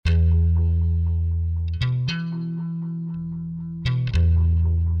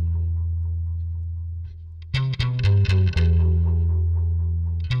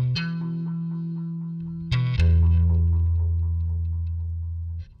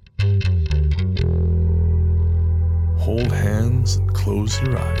hands and close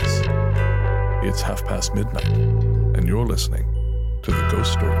your eyes. It's midnight, and you're listening to the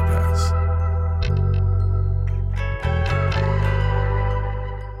Ghost Story Guys.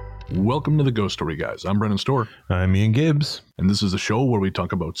 Welcome to the Ghost Story Guys. I'm Brennan Storr. I'm Ian Gibbs. And this is a show where we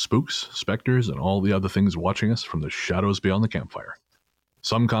talk about spooks, specters, and all the other things watching us from the shadows beyond the campfire.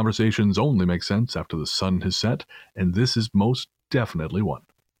 Some conversations only make sense after the sun has set, and this is most definitely one.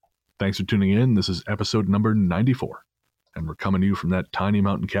 Thanks for tuning in. This is episode number 94, and we're coming to you from that tiny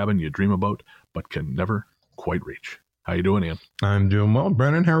mountain cabin you dream about but can never quite reach. How you doing, Ian? I'm doing well.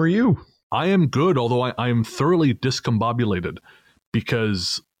 Brennan, how are you? I am good, although I am thoroughly discombobulated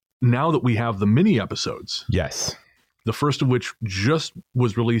because now that we have the mini episodes, yes, the first of which just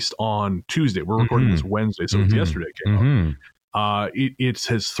was released on Tuesday. We're recording this Wednesday, so it's yesterday it came out. It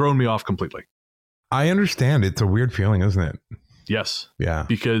has thrown me off completely. I understand. It's a weird feeling, isn't it? Yes. Yeah.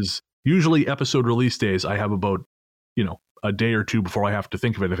 Because usually episode release days, I have about, a day or two before I have to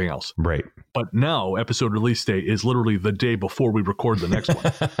think of anything else. Right. But now episode release day is literally the day before we record the next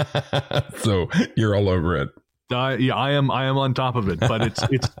one. So you're all over it. Yeah, I am on top of it, but it's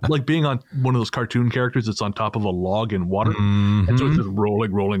like being on one of those cartoon characters that's on top of a log in water. Mm-hmm. And so it's just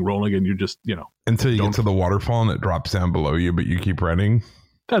rolling, and you just, until you get to the waterfall and it drops down below you, but you keep running.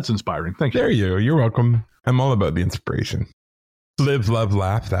 That's inspiring. Thank you. There you go. You're welcome. I'm all about the inspiration. Live, love,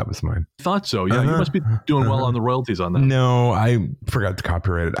 laugh. That was mine. Thought so. Yeah, you must be doing well on the royalties on that. No, I forgot to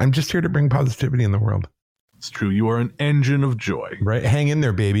copyright it. I'm just here to bring positivity in the world. It's true. You are an engine of joy. Right. Hang in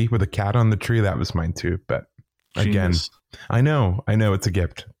there, baby. With a cat on the tree. That was mine too. But Genius. Again, I know it's a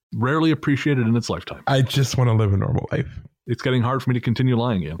gift. Rarely appreciated in its lifetime. I just want to live a normal life. It's getting hard for me to continue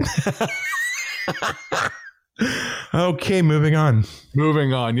lying, Ian. Okay, moving on.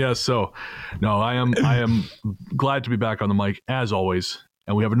 Yes. So, no, I am glad to be back on the mic as always.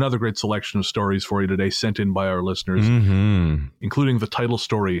 And we have another great selection of stories for you today sent in by our listeners, including the title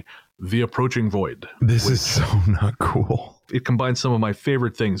story, The Approaching Void. This is so not cool. It combines some of my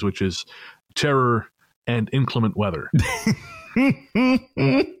favorite things, which is terror and inclement weather,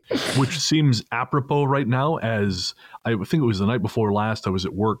 which seems apropos right now, as I think it was the night before last. I was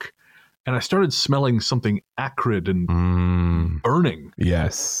at work and I started smelling something acrid and burning.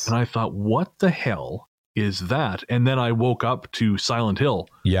 Yes. And I thought, what the hell is that? And then I woke up to Silent Hill.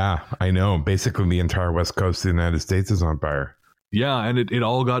 Yeah, I know. Basically, the entire west coast of the United States is on fire. Yeah, and it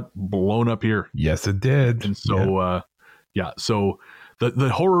all got blown up here. Yes, it did. And so, so the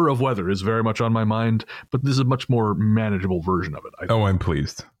horror of weather is very much on my mind, but this is a much more manageable version of it. I'm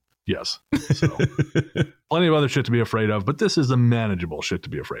pleased. Yes. So, plenty of other shit to be afraid of, but this is the manageable shit to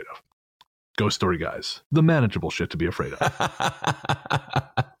be afraid of. Ghost Story Guys, the manageable shit to be afraid of.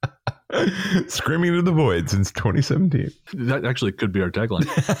 Screaming to the void since 2017. That actually could be our tagline.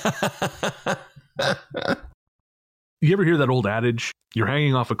 You ever hear that old adage? You're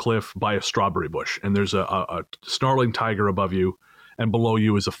hanging off a cliff by a strawberry bush, and there's a snarling tiger above you, and below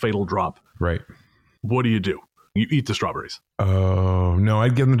you is a fatal drop. Right. What do? You eat the strawberries. Oh, no,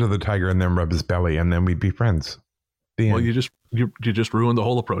 I'd give them to the tiger and then rub his belly, and then we'd be friends. Well, you just ruined the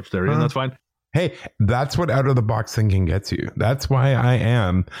whole approach there, and that's fine. Hey, that's what out of the box thinking gets you. That's why I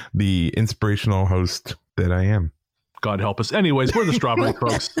am the inspirational host that I am. God help us. Anyways, we're the strawberry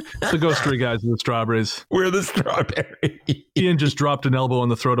folks. The Ghost Story Guys and the strawberries. We're the strawberry. Ian just dropped an elbow on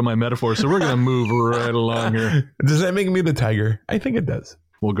the throat of my metaphor, so we're going to move right along here. Does that make me the tiger? I think it does.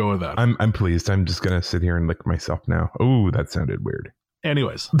 We'll go with that. I'm pleased. I'm just going to sit here and lick myself now. Oh, that sounded weird.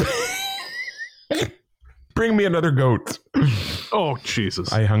 Anyways. Bring me another goat. Oh,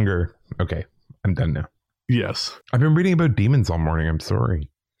 Jesus. I hunger. Okay, I'm done now. Yes. I've been reading about demons all morning. I'm sorry.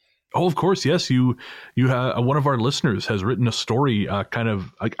 Oh, of course. Yes. You have one of our listeners has written a story kind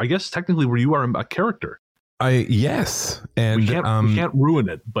of, I guess, technically where you are a character. Yes. And we can't ruin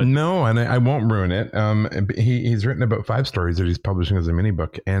it, but no, and I won't ruin it. He's written about 5 stories that he's publishing as a mini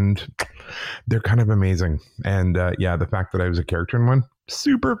book, and they're kind of amazing. And the fact that I was a character in one,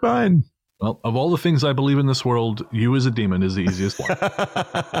 super fun. Well, of all the things I believe in this world, you as a demon is the easiest one.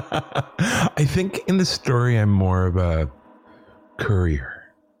 I think in the story, I'm more of a courier.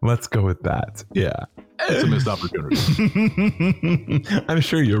 Let's go with that. Yeah. It's a missed opportunity. I'm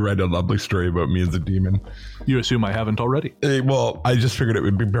sure you'll write a lovely story about me as a demon. You assume I haven't already? Well, I just figured it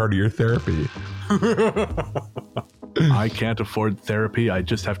would be part of your therapy. I can't afford therapy. I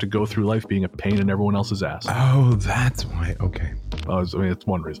just have to go through life being a pain in everyone else's ass. Oh, that's why. Okay. It's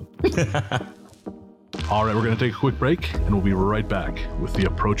one reason. All right, we're going to take a quick break, and we'll be right back with The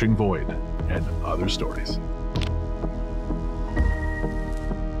Approaching Void and other stories.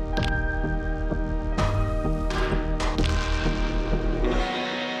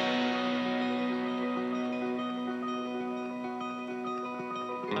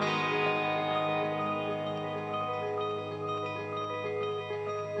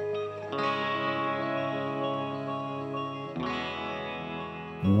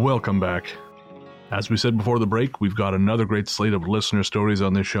 Welcome back. As we said before the break, we've got another great slate of listener stories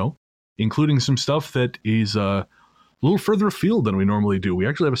on this show, including some stuff that is a little further afield than we normally do. We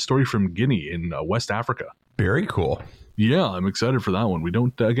actually have a story from Guinea in West Africa. Very cool. Yeah, I'm excited for that one. We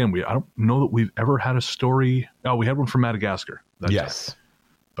don't, I don't know that we've ever had a story. Oh, we had one from Madagascar. Yes.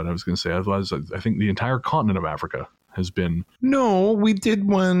 But I was going to say, otherwise, I think the entire continent of Africa has been. No, we did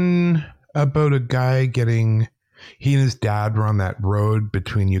one about a guy getting, he and his dad were on that road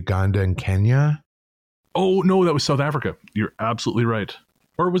between Uganda and Kenya. Oh, no, that was South Africa. You're absolutely right.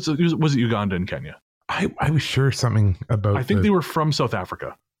 Or was it Uganda and Kenya? I was sure something about. I think they were from South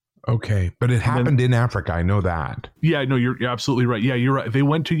Africa. Okay, but it happened in Africa. I know that. Yeah, no, you're absolutely right. Yeah, you're right. They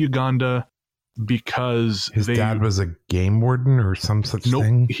went to Uganda because his dad was a game warden or some such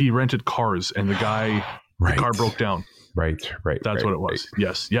thing. He rented cars, and the guy, the car broke down. Right. That's what it was. Right.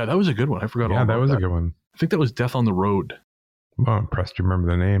 Yes. Yeah, that was a good one. I forgot all about that. Yeah, that was a good one. I think that was Death on the Road. Well, I'm impressed you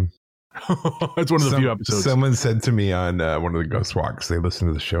remember the name. It's one of the few episodes. Someone said to me on one of the Ghost Walks, they listened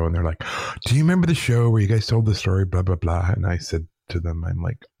to the show and they're like, do you remember the show where you guys told the story, blah, blah, blah? And I said to them, I'm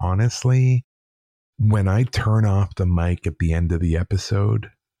like, honestly, when I turn off the mic at the end of the episode,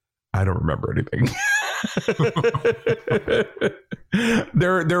 I don't remember anything.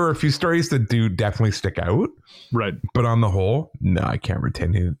 There are a few stories that do definitely stick out. Right. But on the whole, no, I can't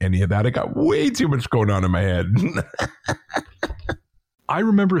retain any of that. I got way too much going on in my head. I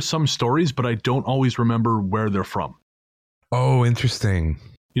remember some stories, but I don't always remember where they're from. Oh, interesting.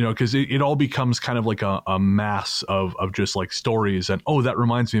 You know, because it all becomes kind of like a mass of just like stories. And, oh, that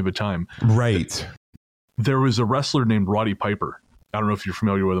reminds me of a time. Right. There was a wrestler named Roddy Piper. I don't know if you're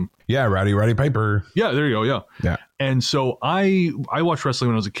familiar with him. Yeah, Roddy Piper. Yeah, there you go. Yeah. And so I watched wrestling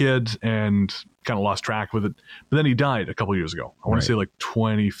when I was a kid and kind of lost track with it. But then he died a couple years ago. I want to say like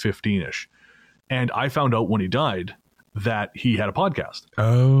 2015-ish. And I found out when he died that he had a podcast.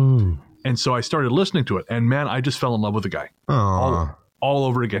 Oh. And so I started listening to it. And man, I just fell in love with the guy. Aww. All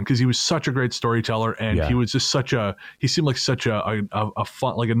over again, because he was such a great storyteller. And he was just he seemed like such a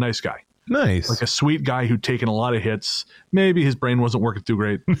fun, like a nice guy. Nice. Like a sweet guy who'd taken a lot of hits. Maybe his brain wasn't working too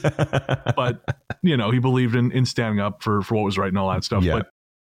great, but you know, he believed in standing up for what was right and all that stuff. Yeah.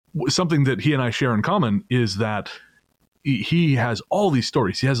 But something that he and I share in common is that he has all these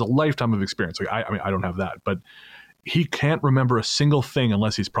stories. He has a lifetime of experience. Like I mean, I don't have that, but he can't remember a single thing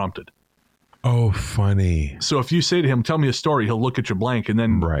unless he's prompted. Oh, funny. So if you say to him, tell me a story, he'll look at you blank. And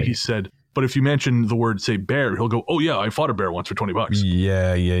then he said, but if you mention the word, say bear, he'll go, oh yeah, I fought a bear once for $20.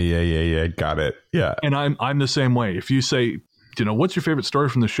 Yeah. Got it. Yeah. And I'm the same way. If you say, you know, what's your favorite story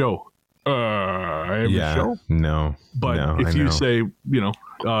from the show? I have a show? No. But if you say, you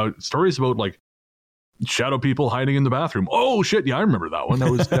know, stories about like shadow people hiding in the bathroom. Oh shit. Yeah, I remember that one. That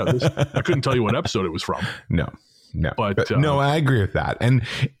was, I couldn't tell you what episode it was from. No. But no, I agree with that. And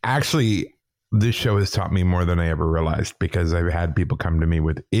actually, this show has taught me more than I ever realized, because I've had people come to me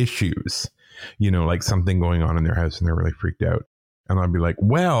with issues, you know, like something going on in their house and they're really freaked out. And I'll be like,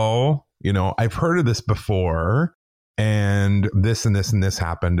 well, you know, I've heard of this before, and this and this and this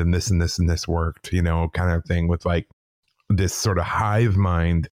happened, and this and this and this worked, you know, kind of thing, with like this sort of hive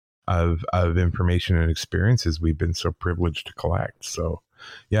mind of information and experiences we've been so privileged to collect. So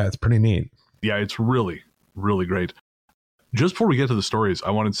yeah, it's pretty neat. Yeah, it's really, really great. Just before we get to the stories,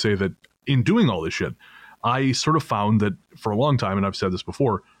 I wanted to say that in doing all this shit, I sort of found that for a long time, and I've said this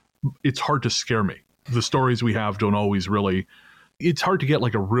before, it's hard to scare me. The stories we have don't always really, it's hard to get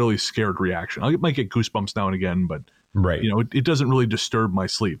like a really scared reaction. I might get goosebumps now and again, but you know, it doesn't really disturb my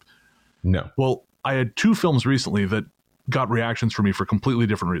sleep. No. Well, I had two films recently that got reactions from me for completely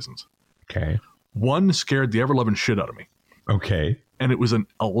different reasons. Okay. One scared the ever-loving shit out of me. Okay. And it was an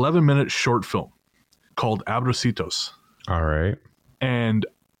 11-minute short film called Abrocitos. All right. And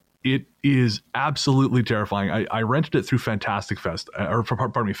it is absolutely terrifying. I rented it through Fantasia Fest.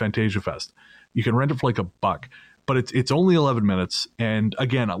 You can rent it for like $1, but it's only 11 minutes. And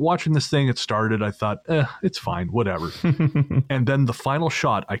again, watching this thing, it started, I thought, it's fine, whatever. And then the final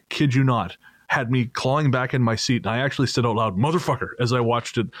shot, I kid you not, had me clawing back in my seat. And I actually said out loud, motherfucker, as I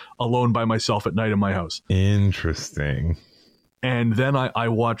watched it alone by myself at night in my house. Interesting. And then I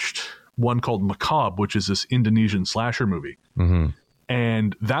watched one called Macabre, which is this Indonesian slasher movie. Mm-hmm.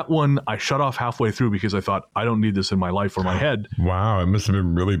 And that one I shut off halfway through because I thought, I don't need this in my life or my head. Wow, it must have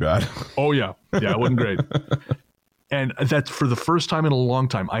been really bad. Oh, yeah. Yeah, it wasn't great. And that's for the first time in a long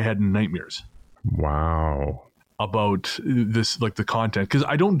time, I had nightmares. Wow. About this, like the content, because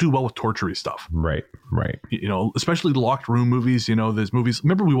I don't do well with torture-y stuff. Right. You know, especially locked room movies. You know, there's movies.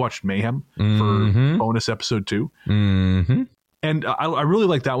 Remember we watched Mayhem for bonus episode 2? Mm-hmm. And I really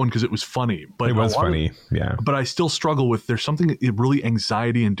like that one because it was funny. But it was funny, yeah. But I still struggle with, there's something really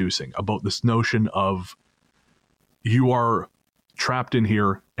anxiety inducing about this notion of you are trapped in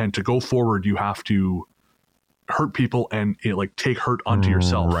here, and to go forward, you have to hurt people and like take hurt onto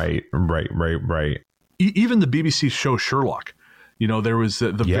yourself. Right. Even the BBC show Sherlock, there was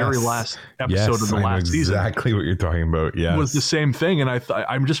the very last episode of the last season. Exactly what you're talking about. Yeah, was the same thing, and I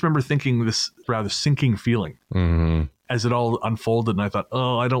just remember thinking this rather sinking feeling as it all unfolded, and I thought,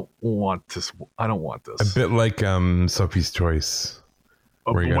 oh, I don't want this. A bit like Sophie's Choice.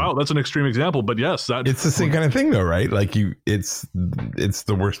 Oh, wow, that's an extreme example, but yes, it's the same kind of thing, though, right? Like it's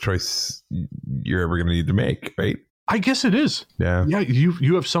the worst choice you're ever going to need to make, right? I guess it is. Yeah.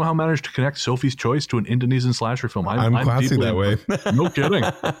 You have somehow managed to connect Sophie's Choice to an Indonesian slasher film. I'm classy that way. No kidding.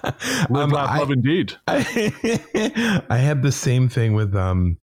 Love indeed. I had the same thing with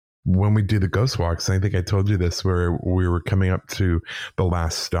when we do the ghost walks. I think I told you this, where we were coming up to the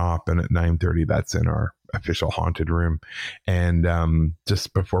last stop, and at 9:30, that's in our official haunted room. And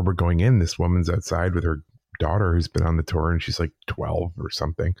just before we're going in, this woman's outside with her daughter who's been on the tour, and she's like 12 or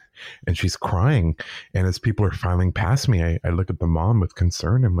something, and she's crying. And as people are filing past me, I look at the mom with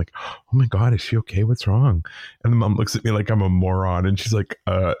concern. I'm like, oh my God, is she okay? What's wrong? And the mom looks at me like I'm a moron, and she's like,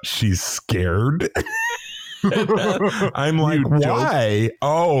 she's scared. I'm like, why?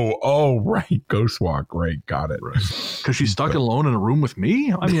 Oh, right. Ghost walk. Right. Got it. Because she's stuck alone in a room with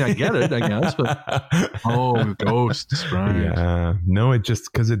me? I mean, I get it, I guess. But ghosts, right. Yeah. No, it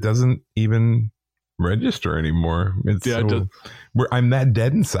just, because it doesn't even register anymore. I'm that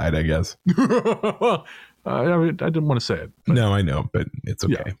dead inside, I guess. I didn't want to say it. No, I know, but it's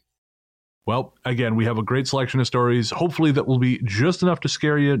okay. Yeah. Well, again, we have a great selection of stories. Hopefully that will be just enough to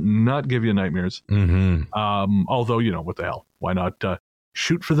scare you, not give you nightmares. Although, what the hell? Why not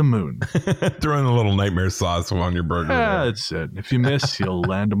shoot for the moon? Throw in a little nightmare sauce on your burger. That's it. If you miss, you'll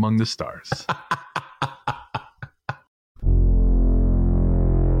land among the stars.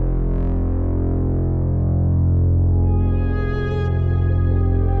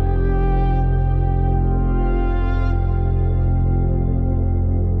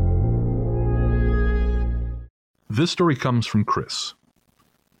 This story comes from Chris.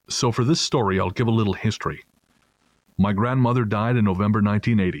 So for this story, I'll give a little history. My grandmother died in November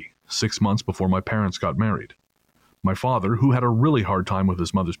 1980, 6 months before my parents got married. My father, who had a really hard time with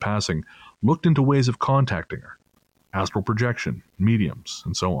his mother's passing, looked into ways of contacting her. Astral projection, mediums,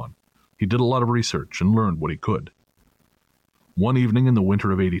 and so on. He did a lot of research and learned what he could. One evening in the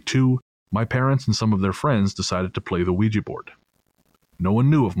winter of '82, my parents and some of their friends decided to play the Ouija board. No one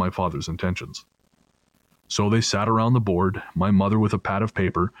knew of my father's intentions. So they sat around the board, my mother with a pad of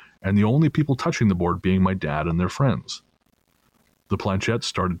paper, and the only people touching the board being my dad and their friends. The planchette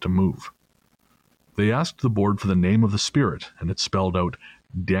started to move. They asked the board for the name of the spirit, and it spelled out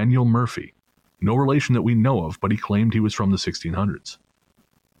Daniel Murphy, no relation that we know of, but he claimed he was from the 1600s.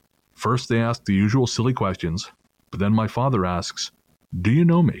 First they asked the usual silly questions, but then my father asks, "Do you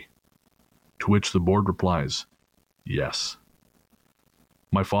know me?" To which the board replies, "Yes."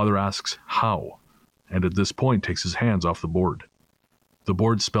 My father asks, "How?" and at this point takes his hands off the board. The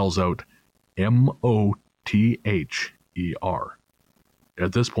board spells out Mother.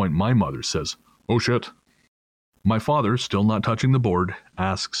 At this point, my mother says, "Oh shit." My father, still not touching the board,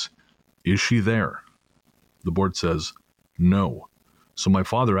 asks, "Is she there?" The board says, "No." So my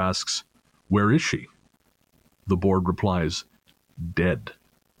father asks, "Where is she?" The board replies, "Dead."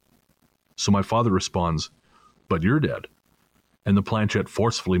 So my father responds, "But you're dead." And the planchette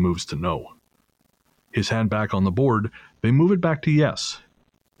forcefully moves to no. His hand back on the board, they move it back to yes,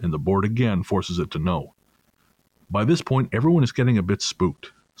 and the board again forces it to no. By this point, everyone is getting a bit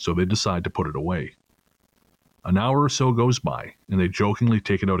spooked, so they decide to put it away. An hour or so goes by, and they jokingly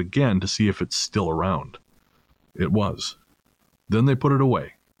take it out again to see if it's still around. It was. Then they put it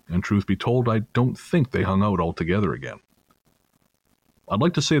away, and truth be told, I don't think they hung out altogether again. I'd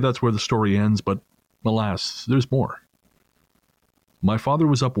like to say that's where the story ends, but alas, there's more. My father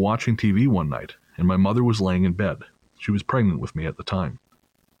was up watching TV one night, and my mother was laying in bed. She was pregnant with me at the time.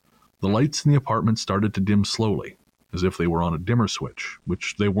 The lights in the apartment started to dim slowly, as if they were on a dimmer switch,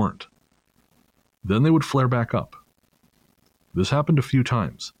 which they weren't. Then they would flare back up. This happened a few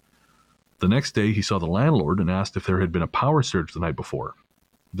times. The next day he saw the landlord and asked if there had been a power surge the night before.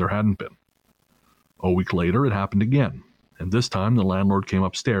 There hadn't been. A week later it happened again, and this time the landlord came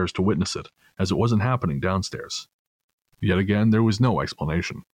upstairs to witness it, as it wasn't happening downstairs. Yet again there was no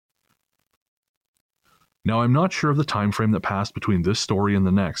explanation. Now, I'm not sure of the time frame that passed between this story and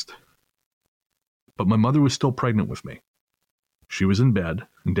the next, but my mother was still pregnant with me. She was in bed,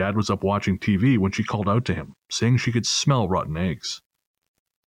 and Dad was up watching TV when she called out to him, saying she could smell rotten eggs.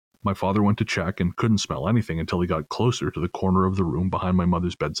 My father went to check and couldn't smell anything until he got closer to the corner of the room behind my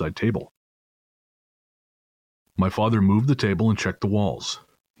mother's bedside table. My father moved the table and checked the walls.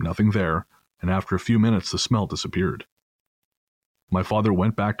 Nothing there, and after a few minutes the smell disappeared. My father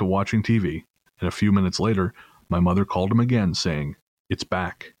went back to watching TV, and a few minutes later, my mother called him again saying, "It's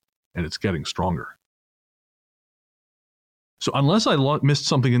back, and it's getting stronger." So unless I missed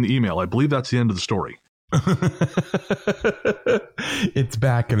something in the email, I believe that's the end of the story. It's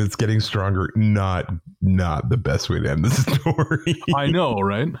back and it's getting stronger. Not the best way to end the story. I know,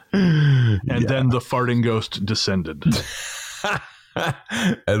 right? And then the farting ghost descended.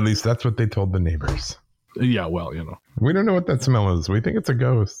 At least that's what they told the neighbors. Yeah, well, We don't know what that smell is. We think it's a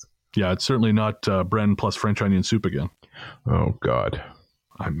ghost. Yeah, it's certainly not Bren plus French onion soup again. Oh, God.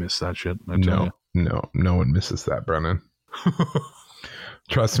 I miss that shit. No one misses that, Brennan.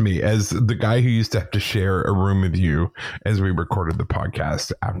 Trust me, as the guy who used to have to share a room with you as we recorded the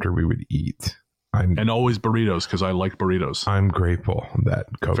podcast after we would eat. And always burritos, because I like burritos. I'm grateful that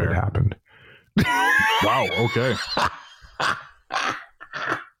COVID happened. Wow, okay.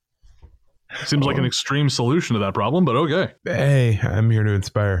 Seems like an extreme solution to that problem, but okay. Hey, I'm here to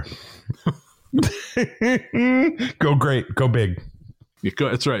inspire. Go great, go big.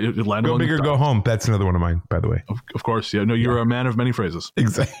 That's right. Go big or go home. That's another one of mine, by the way. Of course. Yeah. No, you're a man of many phrases.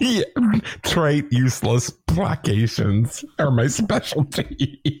 Exactly. Yeah. Trite, useless placations are my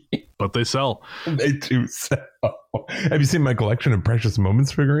specialty. But they sell. They do sell. Have you seen my collection of Precious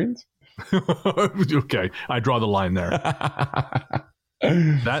Moments figurines? Okay. I draw the line there.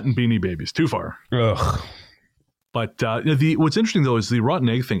 That and Beanie Babies. Too far. Ugh. But what's interesting, though, is the rotten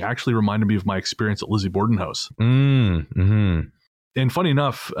egg thing actually reminded me of my experience at Lizzie Borden House. Mm-hmm. And funny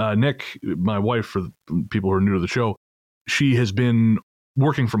enough, Nick, my wife, for people who are new to the show, she has been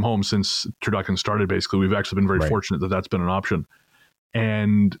working from home since Turducken started, basically. We've actually been very fortunate that that's been an option.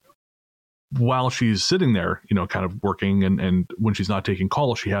 And while she's sitting there, kind of working, and when she's not taking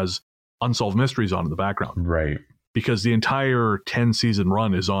calls, she has Unsolved Mysteries on in the background. Right. Because the entire 10-season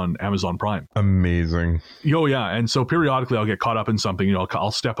run is on Amazon Prime. Amazing. Oh, yeah. And so periodically I'll get caught up in something.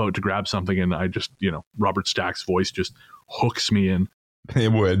 I'll step out to grab something, and I just, Robert Stack's voice just hooks me in.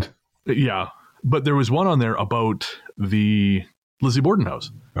 It would. Yeah. But there was one on there about the Lizzie Borden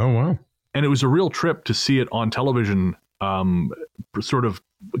House. Oh, wow. And it was a real trip to see it on television, sort of,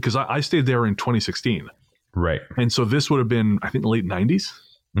 because I stayed there in 2016. Right. And so this would have been, I think, the late 90s.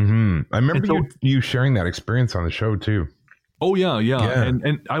 Mm-hmm. I remember you sharing that experience on the show, too. Oh, yeah.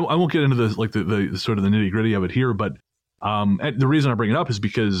 And I won't get into the sort of the nitty gritty of it here, but the reason I bring it up is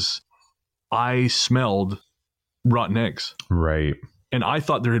because I smelled rotten eggs. Right. And I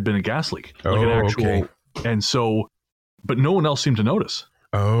thought there had been a gas leak. Like an actual. Okay. And so, but no one else seemed to notice.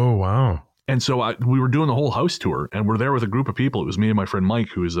 Oh, wow. And so we were doing the whole house tour, and we're there with a group of people. It was me and my friend Mike,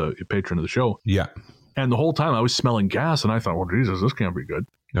 who is a patron of the show. Yeah. And the whole time I was smelling gas, and I thought, well, Jesus, this can't be good.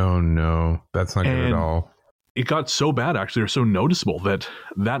 Oh, no. That's not good at all. It got so bad, actually, or so noticeable that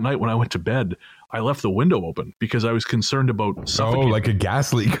night when I went to bed, I left the window open because I was concerned about suffocating. Oh, like a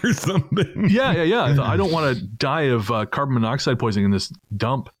gas leak or something. Yeah. I don't want to die of carbon monoxide poisoning in this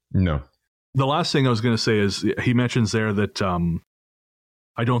dump. No. The last thing I was going to say is he mentions there that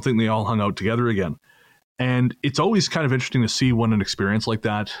I don't think they all hung out together again. And it's always kind of interesting to see when an experience like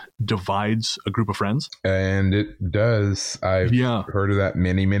that divides a group of friends. And it does. I've heard of that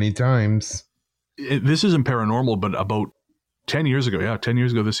many, many times. This isn't paranormal, but about 10 years ago, 10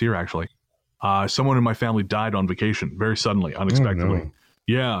 years ago this year, actually, someone in my family died on vacation very suddenly, unexpectedly. Oh,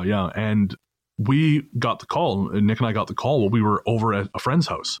 no. Yeah. And we got the call, Nick and I got the call while we were over at a friend's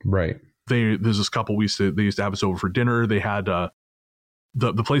house. Right. There's this couple, they used to have us over for dinner. They had,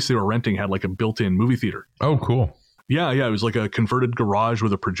 the place they were renting had like a built-in movie theater. Oh, cool. Yeah. It was like a converted garage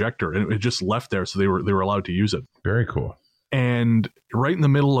with a projector, and it just left there. So they were allowed to use it. Very cool. And right in the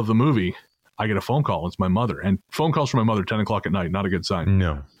middle of the movie, I get a phone call. It's my mother, and phone calls from my mother 10 o'clock at night, not a good sign.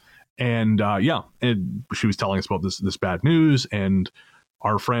 No. And and she was telling us about this bad news, and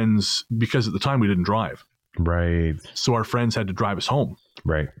our friends, because at the time we didn't drive. Right. So our friends had to drive us home.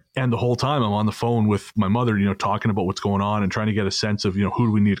 Right. And the whole time I'm on the phone with my mother, talking about what's going on and trying to get a sense of, who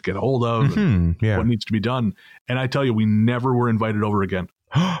do we need to get a hold of, and what needs to be done. And I tell you, we never were invited over again.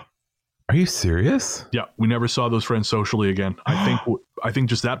 Are you serious? Yeah. We never saw those friends socially again. I think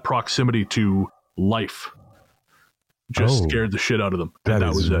just that proximity to life just scared the shit out of them. That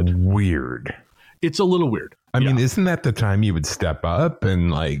was it. Weird. It's a little weird. I mean, isn't that the time you would step up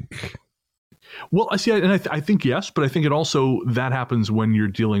and like... Well, I see, and I think yes, but I think it also, that happens when you're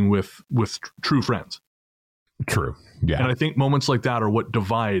dealing with true friends. True. Yeah. And I think moments like that are what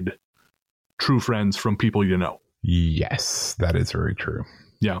divide true friends from people you know. Yes, that is very true.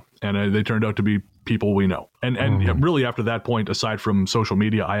 Yeah. And they turned out to be people we know. And really after that point, aside from social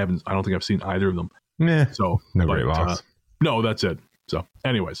media, I don't think I've seen either of them. So no great loss. No, that's it. So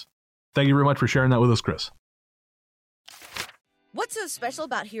anyways, thank you very much for sharing that with us, Chris. What's so special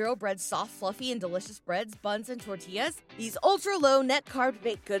about Hero Bread's soft, fluffy, and delicious breads, buns, and tortillas? These ultra-low net-carb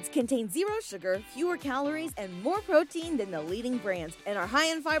baked goods contain zero sugar, fewer calories, and more protein than the leading brands, and are high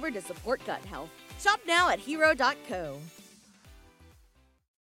in fiber to support gut health. Shop now at hero.co.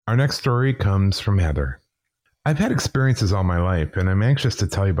 Our next story comes from Heather. I've had experiences all my life, and I'm anxious to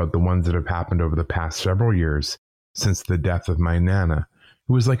tell you about the ones that have happened over the past several years since the death of my Nana,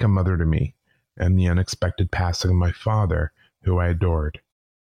 who was like a mother to me, and the unexpected passing of my father, who I adored.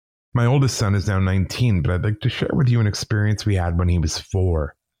 My oldest son is now 19, but I'd like to share with you an experience we had when he was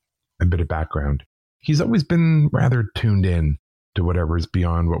 4. A bit of background. He's always been rather tuned in to whatever is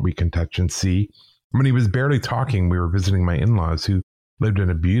beyond what we can touch and see. When he was barely talking, we were visiting my in-laws who lived in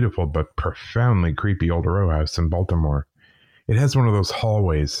a beautiful but profoundly creepy old row house in Baltimore. It has one of those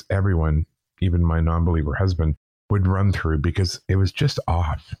hallways everyone, even my non-believer husband, would run through because it was just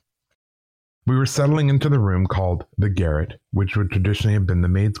off. We were settling into the room called the garret, which would traditionally have been the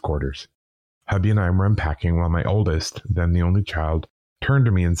maid's quarters. Hubby and I were unpacking while my oldest, then the only child, turned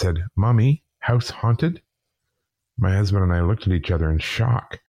to me and said, "Mommy, house haunted?" My husband and I looked at each other in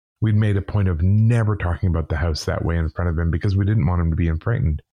shock. We'd made a point of never talking about the house that way in front of him because we didn't want him to be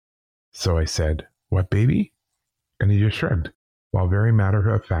frightened. So I said, "What, baby?" And he just shrugged, while very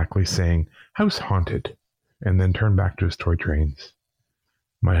matter-of-factly saying, "House haunted," and then turned back to his toy trains.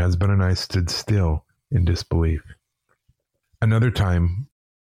 My husband and I stood still in disbelief. Another time,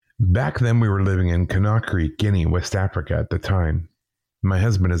 back then we were living in Conakry, Guinea, West Africa at the time. My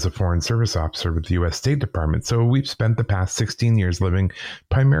husband is a foreign service officer with the U.S. State Department, so we've spent the past 16 years living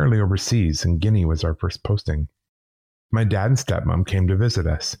primarily overseas, and Guinea was our first posting. My dad and stepmom came to visit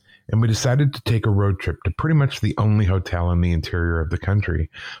us, and we decided to take a road trip to pretty much the only hotel in the interior of the country,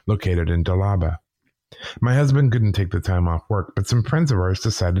 located in Dalaba. My husband couldn't take the time off work, but some friends of ours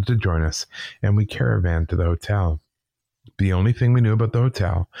decided to join us, and we caravaned to the hotel. The only thing we knew about the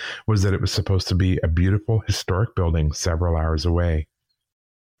hotel was that it was supposed to be a beautiful historic building several hours away.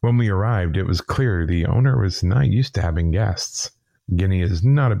 When we arrived, it was clear the owner was not used to having guests. Guinea is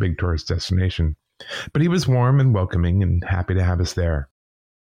not a big tourist destination, but he was warm and welcoming and happy to have us there.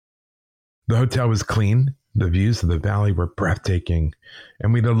 The hotel was clean. The views of the valley were breathtaking,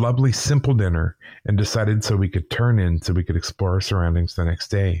 and we had a lovely, simple dinner and decided so we could turn in so we could explore our surroundings the next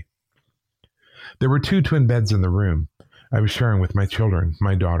day. There were 2 twin beds in the room. I was sharing with my children,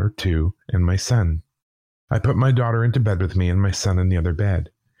 my daughter, 2, and my son. I put my daughter into bed with me and my son in the other bed.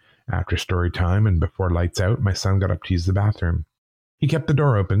 After story time and before lights out, my son got up to use the bathroom. He kept the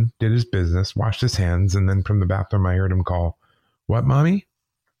door open, did his business, washed his hands, and then from the bathroom I heard him call, "What, Mommy?"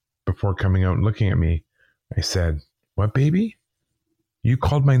 Before coming out and looking at me, I said, "What, baby?" "You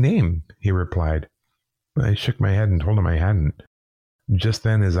called my name," he replied. I shook my head and told him I hadn't. Just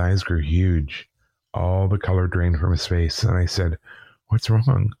then his eyes grew huge. All the color drained from his face, and I said, "What's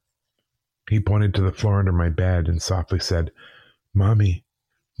wrong?" He pointed to the floor under my bed and softly said, "Mommy,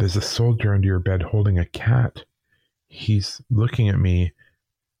 there's a soldier under your bed holding a cat. He's looking at me,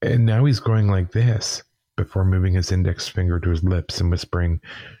 and now he's going like this," before moving his index finger to his lips and whispering,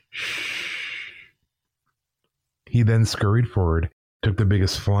 "Shh." He then scurried forward, took the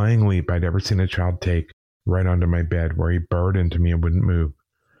biggest flying leap I'd ever seen a child take, right onto my bed, where he burrowed into me and wouldn't move.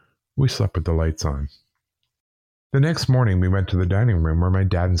 We slept with the lights on. The next morning, we went to the dining room where my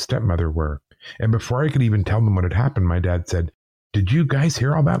dad and stepmother were, and before I could even tell them what had happened, my dad said, "Did you guys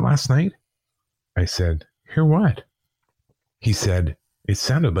hear all that last night?" I said, "Hear what?" He said, "It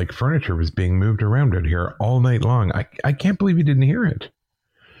sounded like furniture was being moved around out here all night long. I can't believe you didn't hear it."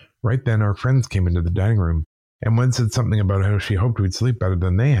 Right then, our friends came into the dining room, and one said something about how she hoped we'd sleep better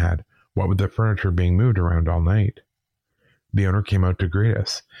than they had, what with the furniture being moved around all night. The owner came out to greet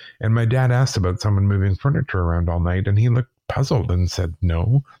us, and my dad asked about someone moving furniture around all night, and he looked puzzled and said,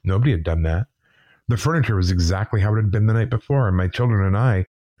 "No, nobody had done that. The furniture was exactly how it had been the night before, and my children and I,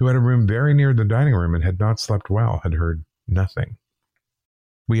 who had a room very near the dining room and had not slept well, had heard nothing."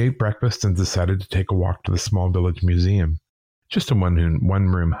 We ate breakfast and decided to take a walk to the small village museum. Just a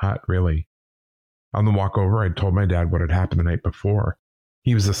one-room hut, really. On the walk over, I told my dad what had happened the night before.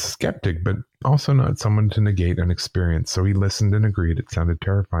 He was a skeptic, but also not someone to negate an experience, so he listened and agreed it sounded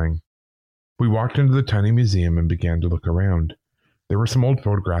terrifying. We walked into the tiny museum and began to look around. There were some old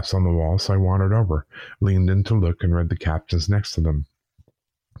photographs on the wall, so I wandered over, leaned in to look, and read the captions next to them.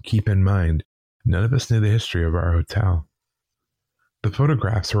 Keep in mind, None of us knew the history of our hotel. The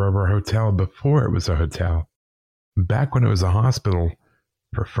photographs were of our hotel before it was a hotel, back when it was a hospital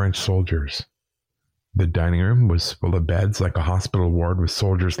for French soldiers. The dining room was full of beds like a hospital ward with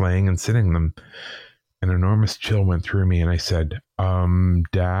soldiers laying and sitting in them. An enormous chill went through me and I said,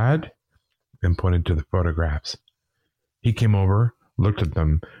 Dad? And pointed to the photographs. He came over, looked at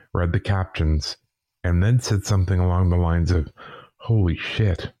them, read the captions, and then said something along the lines of, holy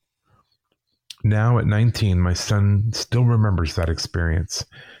shit. Now at 19, my son still remembers that experience.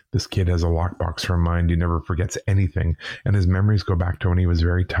 This kid has a lockbox for a mind. He never forgets anything, and his memories go back to when he was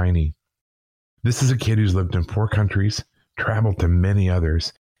very tiny. This is a kid who's lived in 4 countries, traveled to many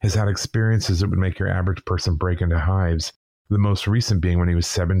others, has had experiences that would make your average person break into hives, the most recent being when he was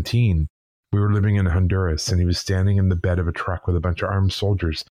 17. We were living in Honduras, and he was standing in the bed of a truck with a bunch of armed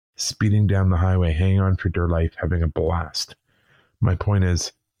soldiers, speeding down the highway, hanging on for dear life, having a blast. My point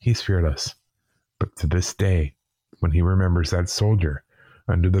is, he's fearless. But to this day, when he remembers that soldier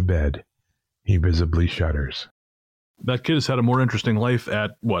under the bed, he visibly shudders. That kid has had a more interesting life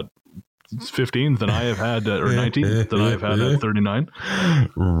at, 15 than I have had, or 19 than I have had at 39.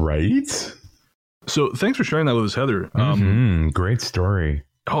 Right? So thanks for sharing that with us, Heather. Great story.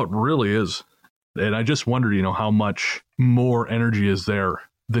 Oh, it really is. And I just wondered, how much more energy is there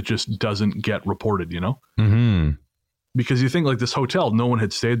that just doesn't get reported, Because you think like this hotel, no one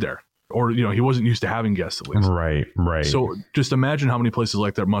had stayed there. Or, he wasn't used to having guests at least. Right. So just imagine how many places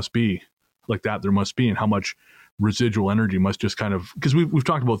like there must be, and how much residual energy must just kind of, because we've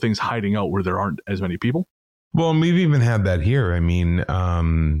talked about things hiding out where there aren't as many people. Well, and we've even had that here. I mean,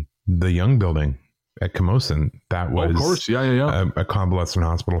 the Young Building at Camosun, that was of course. Yeah. A convalescent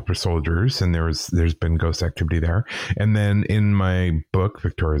hospital for soldiers, and there's been ghost activity there. And then in my book,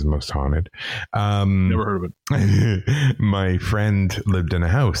 Victoria's Most Haunted, never heard of it. My friend lived in a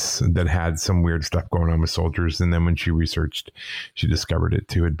house that had some weird stuff going on with soldiers, and then when she researched, she discovered it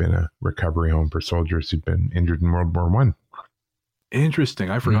too had been a recovery home for soldiers who'd been injured in World War I.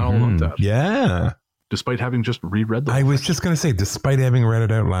 Interesting. I forgot all about that. Yeah. Despite having just reread them. I was just going to say, despite having read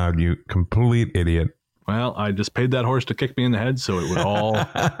it out loud, you complete idiot. Well, I just paid that horse to kick me in the head, so it would all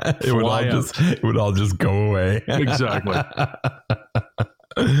it would all just go away. Exactly.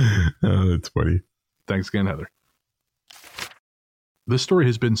 Oh, that's funny. Thanks again, Heather. This story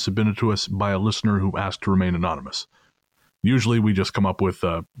has been submitted to us by a listener who asked to remain anonymous. Usually we just come up with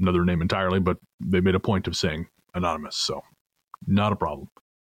another name entirely, but they made a point of saying anonymous, so not a problem.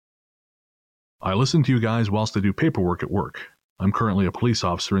 I listen to you guys whilst I do paperwork at work. I'm currently a police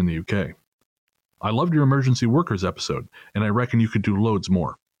officer in the UK. I loved your emergency workers episode, and I reckon you could do loads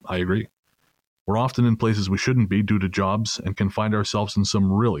more. I agree. We're often in places we shouldn't be due to jobs and can find ourselves in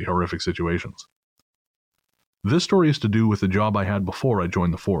some really horrific situations. This story is to do with the job I had before I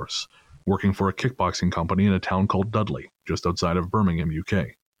joined the force, working for a kickboxing company in a town called Dudley, just outside of Birmingham, UK.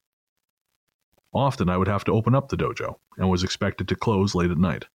 Often I would have to open up the dojo, and was expected to close late at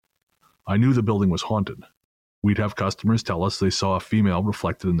night. I knew the building was haunted. We'd have customers tell us they saw a female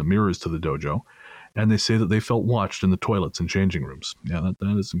reflected in the mirrors to the dojo, and they say that they felt watched in the toilets and changing rooms. Yeah,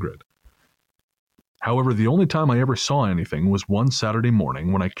 that isn't great. However, the only time I ever saw anything was one Saturday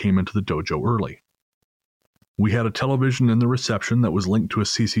morning when I came into the dojo early. We had a television in the reception that was linked to a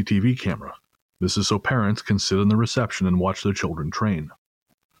CCTV camera. This is so parents can sit in the reception and watch their children train.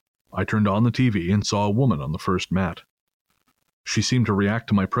 I turned on the TV and saw a woman on the first mat. She seemed to react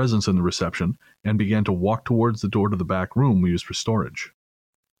to my presence in the reception and began to walk towards the door to the back room we used for storage.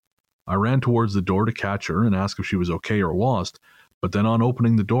 I ran towards the door to catch her and ask if she was okay or lost, but then on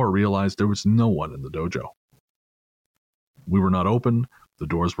opening the door realized there was no one in the dojo. We were not open, the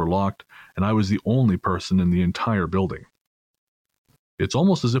doors were locked, and I was the only person in the entire building. It's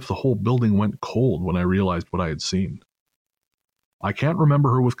almost as if the whole building went cold when I realized what I had seen. I can't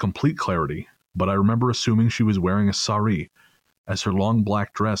remember her with complete clarity, but I remember assuming she was wearing a sari, as her long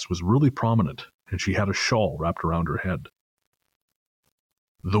black dress was really prominent and she had a shawl wrapped around her head.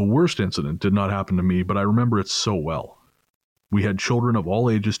 The worst incident did not happen to me, but I remember it so well. We had children of all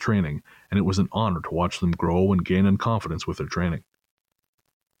ages training, and it was an honor to watch them grow and gain in confidence with their training.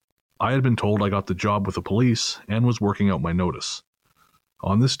 I had been told I got the job with the police and was working out my notice.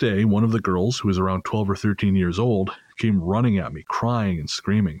 On this day, one of the girls, who was around 12 or 13 years old, came running at me, crying and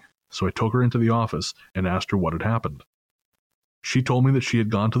screaming, so I took her into the office and asked her what had happened. She told me that she had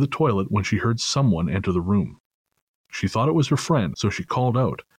gone to the toilet when she heard someone enter the room. She thought it was her friend, so she called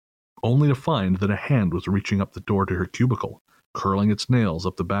out, only to find that a hand was reaching up the door to her cubicle, curling its nails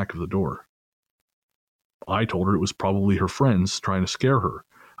up the back of the door. I told her it was probably her friends trying to scare her,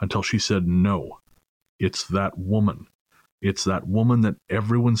 until she said no. It's that woman. It's that woman that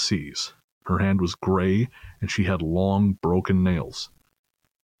everyone sees. Her hand was gray, and she had long, broken nails.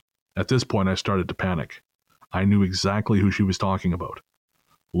 At this point, I started to panic. I knew exactly who she was talking about.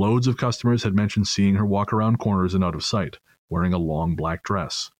 Loads of customers had mentioned seeing her walk around corners and out of sight, wearing a long black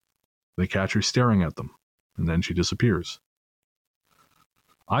dress. They catch her staring at them, and then she disappears.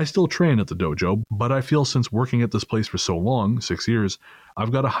 I still train at the dojo, but I feel since working at this place for so long, 6 years,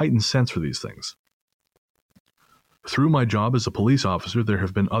 I've got a heightened sense for these things. Through my job as a police officer, there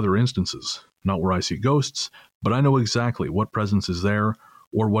have been other instances, not where I see ghosts, but I know exactly what presence is there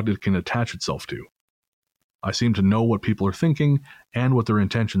or what it can attach itself to. I seem to know what people are thinking and what their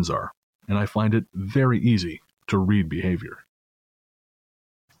intentions are, and I find it very easy to read behavior.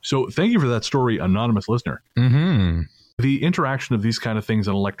 So thank you for that story, anonymous listener. Mm-hmm. The interaction of these kind of things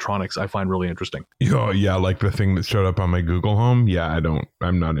in electronics I find really interesting. Oh, yeah, like the thing that showed up on my Google Home. Yeah,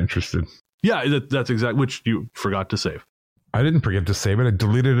 I'm not interested. Yeah, that's exactly, which you forgot to save. I didn't forget to save it. I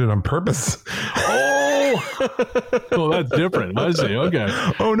deleted it on purpose. Oh, that's different. I see. Okay.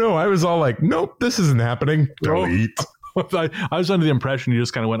 Oh, no. I was all like, nope, this isn't happening. Delete. I was under the impression you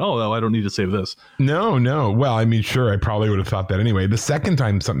just kind of went, oh, I don't need to save this. No. Well, I mean, sure, I probably would have thought that anyway. The second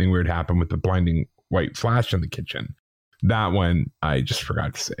time something weird happened with the blinding white flash in the kitchen, that one I just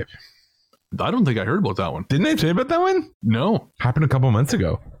forgot to save. I don't think I heard about that one. Didn't I tell you about that one? No. Happened a couple months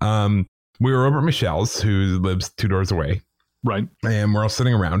ago. We were over at Michelle's, who lives 2 doors away. Right. And we're all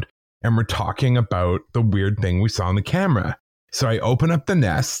sitting around and we're talking about the weird thing we saw on the camera. So I open up the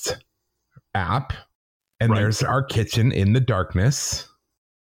Nest app and there's our kitchen in the darkness.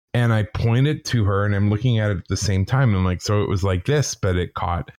 And I point it to her and I'm looking at it at the same time. And I'm like, so it was like this, but it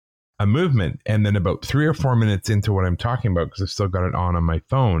caught a movement. And then about 3 or 4 minutes into what I'm talking about, because I've still got it on my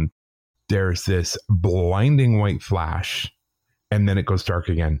phone, there's this blinding white flash and then it goes dark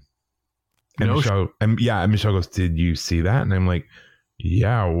again. And Michelle goes, did you see that? And I'm like,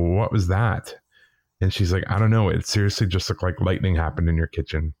 yeah, what was that? And she's like, I don't know. It seriously just looked like lightning happened in your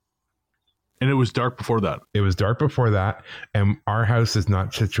kitchen. And it was dark before that. It was dark before that. And our house is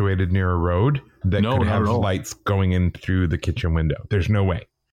not situated near a road that could have lights going in through the kitchen window. There's no way.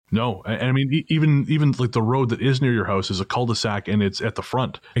 No. And I mean, even like the road that is near your house is a cul-de-sac and it's at the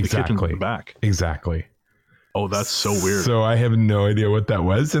front. Exactly. The kitchen's at the back. Exactly. Oh, that's so weird. So I have no idea what that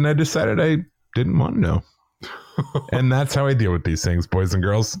was. And I decided I didn't want to know. And that's how I deal with these things, boys and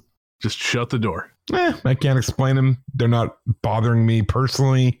girls. Just shut the door. I can't explain them. They're not bothering me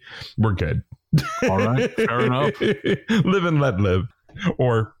personally. We're good. All right. Fair enough. Live and let live.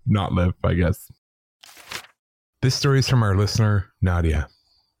 Or not live, I guess. This story is from our listener, Nadia.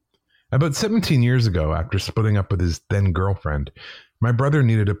 About 17 years ago, after splitting up with his then girlfriend, my brother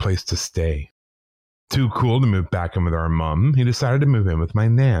needed a place to stay. Too cool to move back in with our mom, he decided to move in with my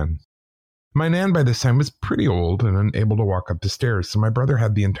nan. My nan by this time was pretty old and unable to walk up the stairs, so my brother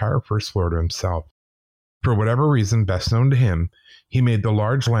had the entire first floor to himself. For whatever reason best known to him, he made the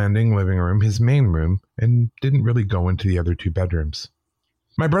large landing living room his main room and didn't really go into the other 2 bedrooms.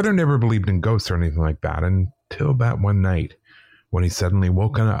 My brother never believed in ghosts or anything like that until that one night when he suddenly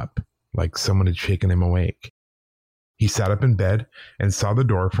woken up like someone had shaken him awake. He sat up in bed and saw the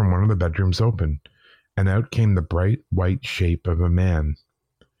door from one of the bedrooms open, and out came the bright white shape of a man.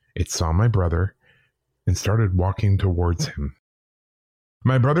 It saw my brother and started walking towards him.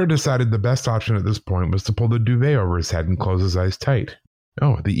 My brother decided the best option at this point was to pull the duvet over his head and close his eyes tight.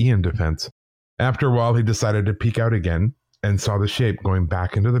 Oh, the Ian defense. After a while, he decided to peek out again and saw the shape going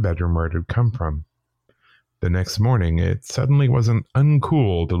back into the bedroom where it had come from. The next morning, it suddenly wasn't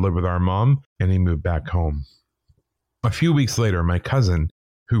uncool to live with our mom, and he moved back home. A few weeks later, my cousin,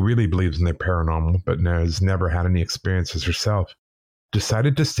 who really believes in the paranormal but has never had any experiences herself,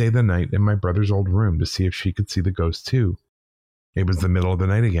 decided to stay the night in my brother's old room to see if she could see the ghost too. It was the middle of the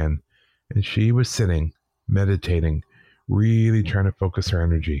night again, and she was sitting, meditating, really trying to focus her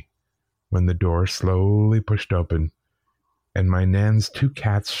energy, when the door slowly pushed open, and my nan's 2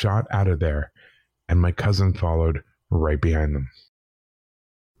 cats shot out of there, and my cousin followed right behind them.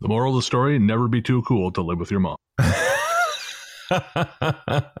 The moral of the story, never be too cool to live with your mom.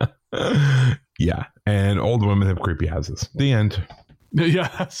 Yeah, and old women have creepy houses. The end.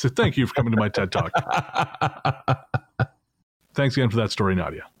 Yeah, so thank you for coming to my TED Talk. Thanks again for that story,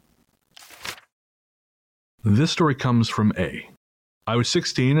 Nadia. This story comes from A. I was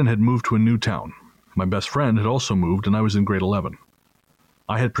 16 and had moved to a new town. My best friend had also moved and I was in grade 11.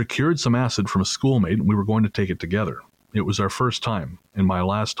 I had procured some acid from a schoolmate and we were going to take it together. It was our first time, and my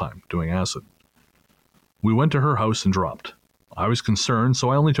last time, doing acid. We went to her house and dropped. I was concerned, so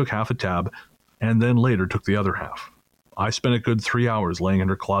I only took half a tab, and then later took the other half. I spent a good 3 hours laying in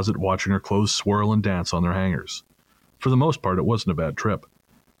her closet watching her clothes swirl and dance on their hangers. For the most part, it wasn't a bad trip.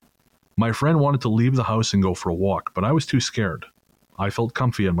 My friend wanted to leave the house and go for a walk, but I was too scared. I felt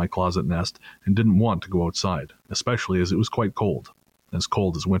comfy in my closet nest and didn't want to go outside, especially as it was quite cold as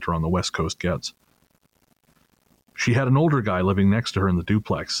winter on the West Coast gets. She had an older guy living next to her in the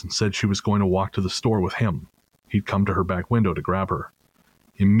duplex and said she was going to walk to the store with him. He'd come to her back window to grab her.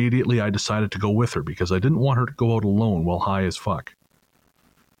 Immediately, I decided to go with her because I didn't want her to go out alone while high as fuck.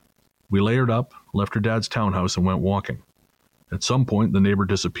 We layered up, left her dad's townhouse, and went walking. At some point, the neighbor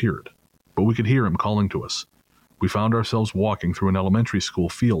disappeared, but we could hear him calling to us. We found ourselves walking through an elementary school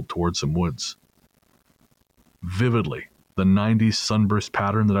field towards some woods. Vividly, the 90s sunburst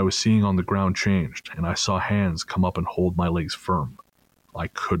pattern that I was seeing on the ground changed, and I saw hands come up and hold my legs firm. I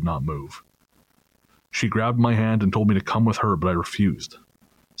could not move. She grabbed my hand and told me to come with her, but I refused.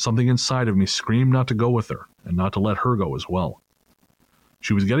 Something inside of me screamed not to go with her, and not to let her go as well.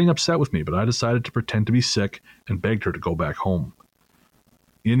 She was getting upset with me, but I decided to pretend to be sick and begged her to go back home.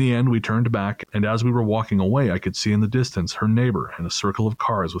 In the end, we turned back, and as we were walking away, I could see in the distance her neighbor and a circle of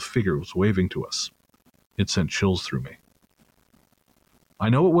cars with figures waving to us. It sent chills through me. I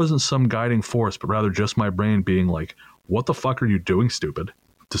know it wasn't some guiding force, but rather just my brain being like, "What the fuck are you doing, stupid?"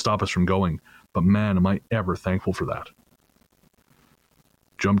 to stop us from going, but man, am I ever thankful for that.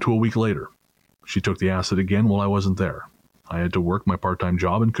 Jump to a week later. She took the acid again while I wasn't there. I had to work my part-time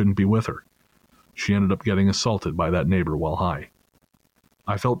job and couldn't be with her. She ended up getting assaulted by that neighbor while high.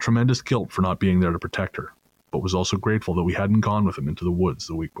 I felt tremendous guilt for not being there to protect her, but was also grateful that we hadn't gone with him into the woods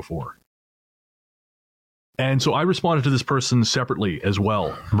the week before. And so I responded to this person separately as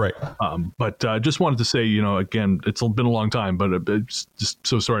well. Right. But just wanted to say, again, it's been a long time, but it's just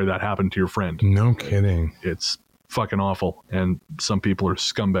so sorry that happened to your friend. No kidding. It's fucking awful. And some people are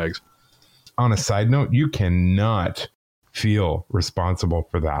scumbags. On a side note, you cannot feel responsible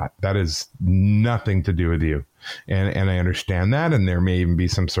for that. That is nothing to do with you. And I understand that. And there may even be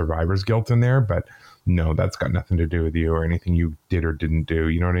some survivor's guilt in there, but no, that's got nothing to do with you or anything you did or didn't do.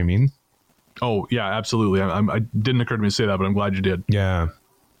 You know what I mean? Oh, yeah, absolutely. I didn't occur to me to say that, but I'm glad you did. Yeah.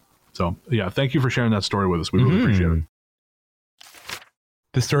 So, yeah, thank you for sharing that story with us. We really appreciate it.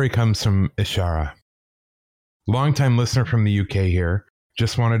 The story comes from Ishara. Longtime listener from the UK here.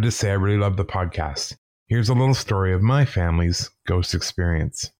 Just wanted to say I really love the podcast. Here's a little story of my family's ghost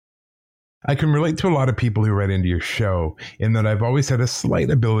experience. I can relate to a lot of people who write into your show in that I've always had a slight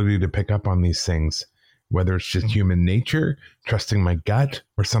ability to pick up on these things. Whether it's just human nature, trusting my gut,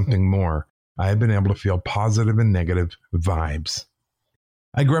 or something more, I have been able to feel positive and negative vibes.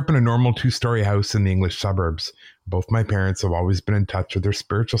 I grew up in a normal 2-story house in the English suburbs. Both my parents have always been in touch with their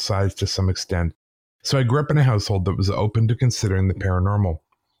spiritual sides to some extent, so I grew up in a household that was open to considering the paranormal.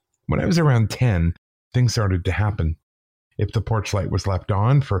 When I was around 10, things started to happen. If the porch light was left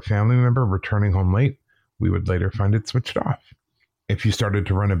on for a family member returning home late, we would later find it switched off. If you started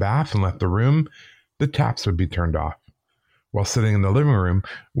to run a bath and left the room, the taps would be turned off. While sitting in the living room,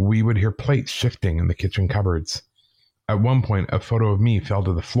 we would hear plates shifting in the kitchen cupboards. At one point, a photo of me fell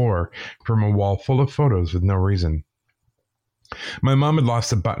to the floor from a wall full of photos with no reason. My mom had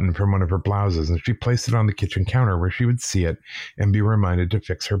lost a button from one of her blouses, and she placed it on the kitchen counter where she would see it and be reminded to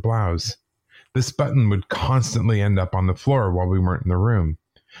fix her blouse. This button would constantly end up on the floor while we weren't in the room,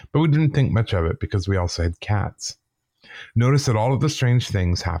 but we didn't think much of it because we also had cats. Notice that all of the strange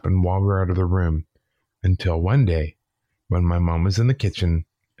things happened while we were out of the room, until one day when my mom was in the kitchen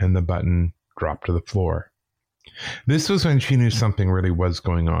and the button dropped to the floor. This was when she knew something really was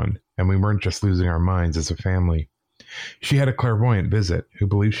going on, and we weren't just losing our minds as a family. She had a clairvoyant visit who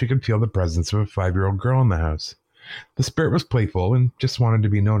believed she could feel the presence of a 5-year-old girl in the house. The spirit was playful and just wanted to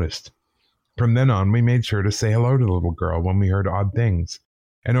be noticed. From then on, we made sure to say hello to the little girl when we heard odd things,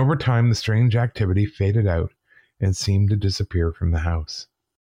 and over time the strange activity faded out and seemed to disappear from the house.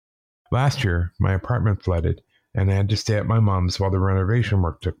 Last year, my apartment flooded, and I had to stay at my mom's while the renovation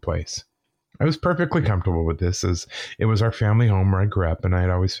work took place. I was perfectly comfortable with this, as it was our family home where I grew up and I had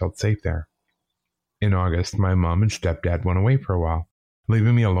always felt safe there. In August, my mom and stepdad went away for a while,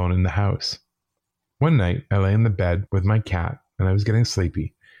 leaving me alone in the house. One night, I lay in the bed with my cat, and I was getting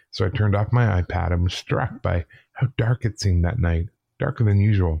sleepy, so I turned off my iPad and was struck by how dark it seemed that night, darker than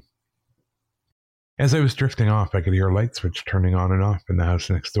usual. As I was drifting off, I could hear a light switch turning on and off in the house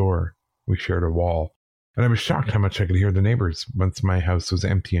next door. We shared a wall, and I was shocked how much I could hear the neighbors once my house was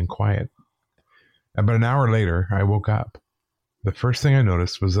empty and quiet. About an hour later, I woke up. The first thing I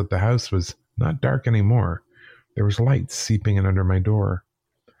noticed was that the house was not dark anymore. There was light seeping in under my door.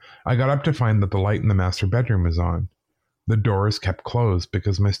 I got up to find that the light in the master bedroom was on. The door is kept closed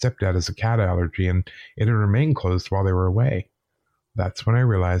because my stepdad has a cat allergy, and it had remained closed while they were away. That's when I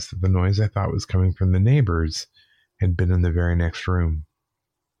realized that the noise I thought was coming from the neighbors had been in the very next room.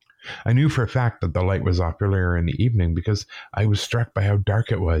 I knew for a fact that the light was off earlier in the evening because I was struck by how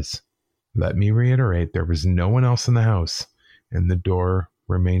dark it was. Let me reiterate, there was no one else in the house, and the door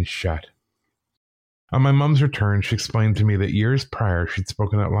remained shut. On my mom's return, she explained to me that years prior, she'd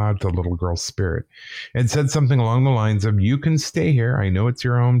spoken out loud to the little girl's spirit and said something along the lines of, "You can stay here. I know it's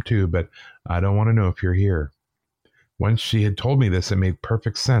your home too, but I don't want to know if you're here." Once she had told me this, it made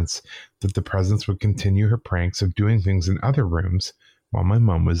perfect sense that the presence would continue her pranks of doing things in other rooms while my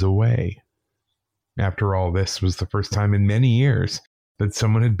mom was away. After all, this was the first time in many years that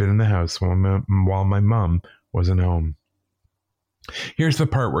someone had been in the house while my mom wasn't home. Here's the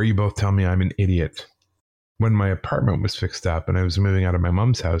part where you both tell me I'm an idiot. When my apartment was fixed up and I was moving out of my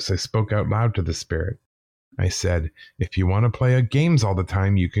mom's house, I spoke out loud to the spirit. I said, "If you want to play games all the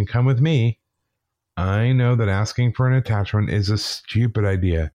time, you can come with me." I know that asking for an attachment is a stupid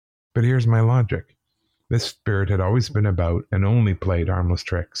idea, but here's my logic. This spirit had always been about and only played harmless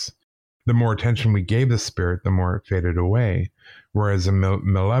tricks. The more attention we gave the spirit, the more it faded away, whereas a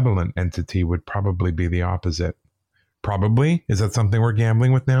malevolent entity would probably be the opposite. Probably? Is that something we're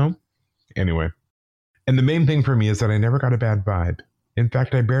gambling with now? Anyway. And the main thing for me is that I never got a bad vibe. In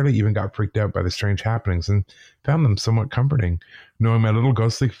fact, I barely even got freaked out by the strange happenings and found them somewhat comforting, knowing my little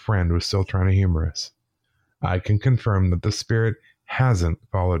ghostly friend was still trying to humor us. I can confirm that the spirit hasn't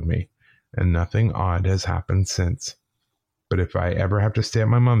followed me, and nothing odd has happened since. But if I ever have to stay at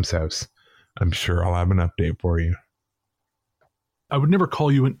my mom's house, I'm sure I'll have an update for you. I would never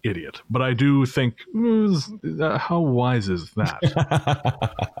call you an idiot, but I do think, how wise is that?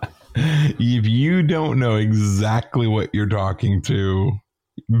 If you don't know exactly what you're talking to,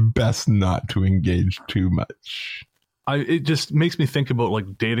 best not to engage too much. It just makes me think about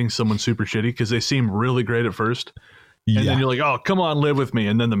like dating someone super shitty because they seem really great at first. And then you're like, "Oh, come on, live with me."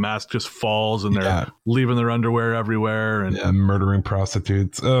 And then the mask just falls and they're leaving their underwear everywhere. And murdering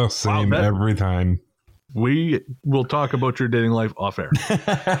prostitutes. Oh, same every time. We will talk about your dating life off air.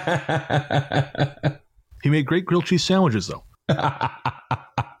 He made great grilled cheese sandwiches, though.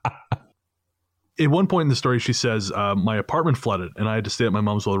 At one point in the story, she says, my apartment flooded and I had to stay at my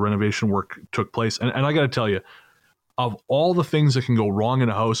mom's while the renovation work took place. And I got to tell you, of all the things that can go wrong in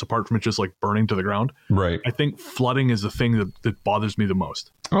a house, apart from it just like burning to the ground, right? I think flooding is the thing that bothers me the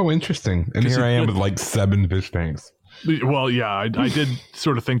most. Oh, interesting. And here I am with like 7 fish tanks. Well, yeah, I did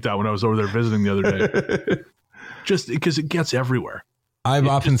sort of think that when I was over there visiting the other day. Just because it gets everywhere. I've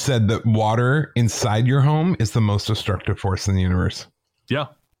often said that water inside your home is the most destructive force in the universe. Yeah.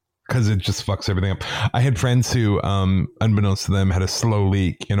 Because it just fucks everything up. I had friends who, unbeknownst to them, had a slow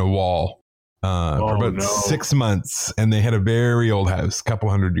leak in a wall for about 6 months. And they had a very old house, couple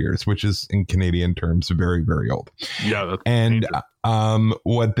hundred years, which is in Canadian terms, very, very old. Yeah. That's and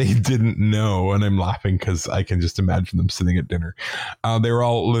what they didn't know, and I'm laughing because I can just imagine them sitting at dinner. They were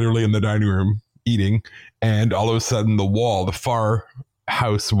all literally in the dining room eating. And all of a sudden the wall, the far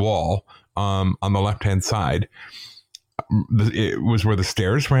house wall on the left-hand side, it was where the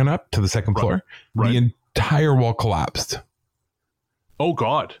stairs ran up to the second floor. Right. The entire wall collapsed. Oh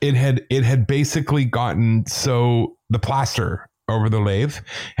God. It had basically gotten so the plaster over the lathe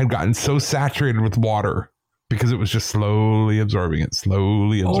had gotten so saturated with water because it was just slowly absorbing it,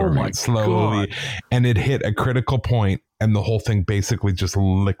 slowly. God. And it hit a critical point and the whole thing basically just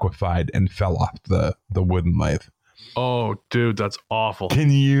liquefied and fell off the wooden lathe. Oh, dude, that's awful.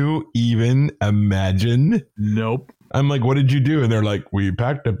 Can you even imagine? Nope. I'm like, what did you do? And they're like, we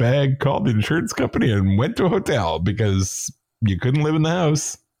packed a bag, called the insurance company, and went to a hotel because you couldn't live in the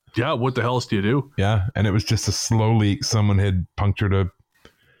house. Yeah, what the hell else do you do? Yeah, and it was just a slow leak. Someone had punctured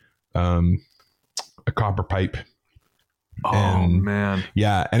a copper pipe. Oh, man.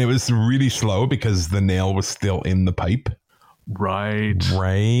 Yeah, and it was really slow because the nail was still in the pipe.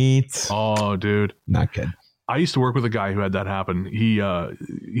 Right. Oh, dude. Not good. I used to work with a guy who had that happen. He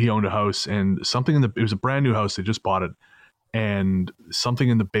owned a house and it was a brand new house. They just bought it. And something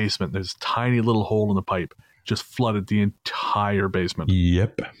in the basement, there's a tiny little hole in the pipe, just flooded the entire basement.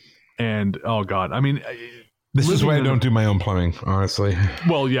 Yep. And oh God, I mean, this is why I don't do my own plumbing, honestly.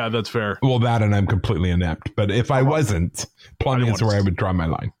 Well, yeah, that's fair. Well, that and I'm completely inept. But if I wasn't, plumbing is where I would draw my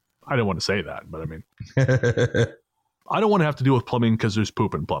line. I don't want to say that, but I mean, I don't want to have to deal with plumbing because there's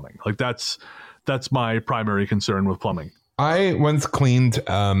poop in plumbing. Like that's my primary concern with plumbing. I once cleaned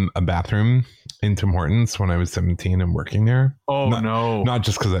a bathroom in Tim Hortons when I was 17 and working there. Oh, no. Not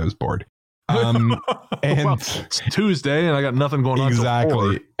just because I was bored. And well, it's Tuesday and I got nothing going on.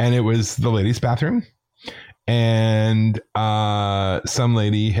 Exactly. And it was the ladies' bathroom. And some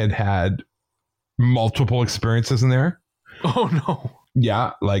lady had multiple experiences in there. Oh, no.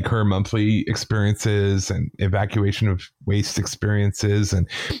 Yeah, like her monthly experiences and evacuation of waste experiences, and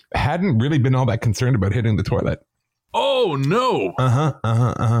hadn't really been all that concerned about hitting the toilet. Oh, no.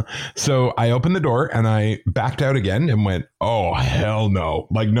 So I opened the door and I backed out again and went, oh, hell no.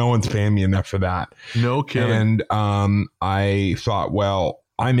 Like, no one's paying me enough for that. No kidding. And I thought, well,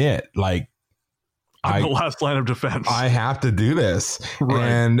 I'm it. Like, I'm the last line of defense. I have to do this. Right.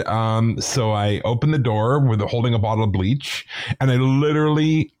 And so I opened the door with holding a bottle of bleach, and I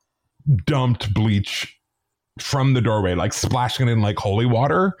literally dumped bleach from the doorway, like splashing it in like holy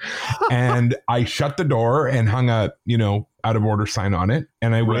water. And I shut the door and hung a, out of order sign on it.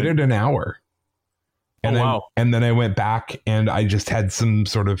 And I waited an hour. And and then I went back and I just had some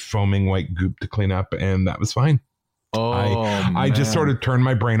sort of foaming white goop to clean up, and that was fine. Oh, I just sort of turned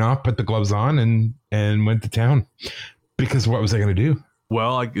my brain off, put the gloves on, and went to town, because what was I going to do?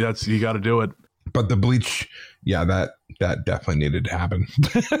 Well, you got to do it. But the bleach, yeah, that definitely needed to happen.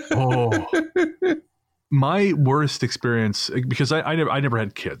 Oh, my worst experience, because I never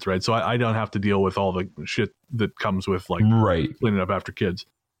had kids, right? So I don't have to deal with all the shit that comes with like cleaning up after kids.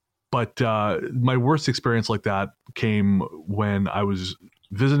 But my worst experience like that came when I was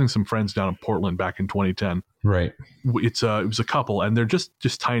visiting some friends down in Portland back in 2010. Right. It was a couple, and they're just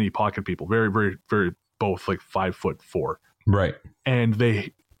tiny pocket people, very, very, very, both like 5'4". Right. And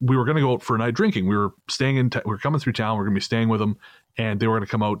we were going to go out for a night drinking. We were staying we were coming through town. We are going to be staying with them, and they were going to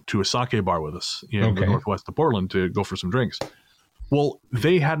come out to a sake bar with us in the northwest of Portland to go for some drinks. Well,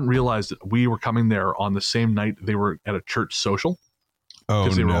 they hadn't realized that we were coming there on the same night they were at a church social. Oh,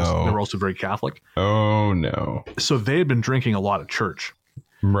 because they no. were also very Catholic. Oh, no. So they had been drinking a lot at church.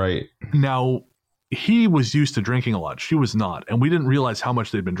 Right. Now, he was used to drinking a lot. She was not. And we didn't realize how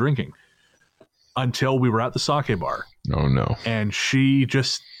much they'd been drinking until we were at the sake bar. Oh, no. And she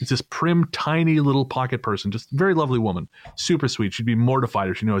it's this prim, tiny little pocket person, just very lovely woman, super sweet. She'd be mortified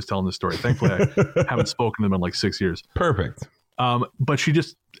if she knew I was telling this story. Thankfully, I haven't spoken to them in like 6 years. Perfect. But she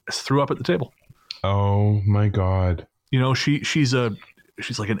just threw up at the table. Oh, my God. She's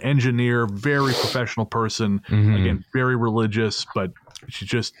like an engineer, very professional person. Mm-hmm. Again, very religious, but she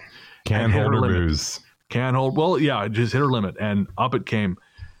just can't hold her booze. Just hit her limit, and up it came.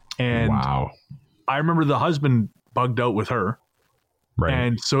 And wow. I remember the husband bugged out with her. Right.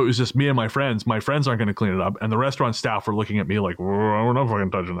 And so it was just me and my friends. My friends aren't going to clean it up. And the restaurant staff were looking at me like, we're not fucking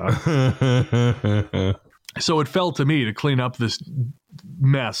touching that. So it fell to me to clean up this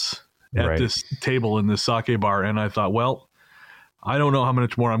mess at this table in this sake bar. And I thought, well, I don't know how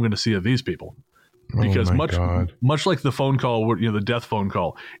much more I'm going to see of these people. Because much like the phone call, the death phone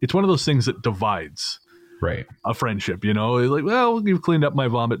call, it's one of those things that divides a friendship. Like, well, you've cleaned up my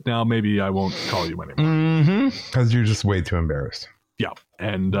vomit. Now maybe I won't call you anymore. Because you're just way too embarrassed. Yeah.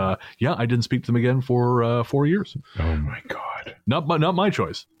 And I didn't speak to them again for 4 years. Oh, my God. Not my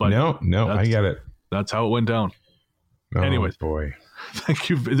choice. But no, I get it. That's how it went down. Oh, anyways, boy. Thank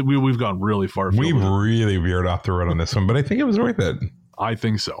you. We've gone really far. We really veered off the road on this one, but I think it was worth it. I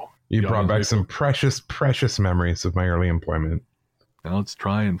think so. You brought back some precious, precious memories of my early employment. Now let's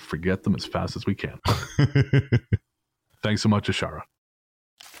try and forget them as fast as we can. Thanks so much, Ashara.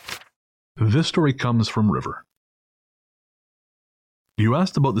 This story comes from River. You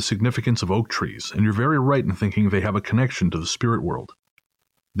asked about the significance of oak trees, and you're very right in thinking they have a connection to the spirit world.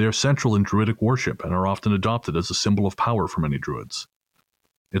 They are central in druidic worship and are often adopted as a symbol of power for many druids.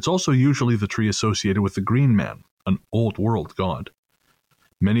 It's also usually the tree associated with the Green Man, an old world god.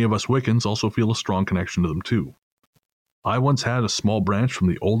 Many of us Wiccans also feel a strong connection to them too. I once had a small branch from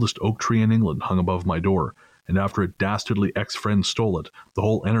the oldest oak tree in England hung above my door, and after a dastardly ex-friend stole it, the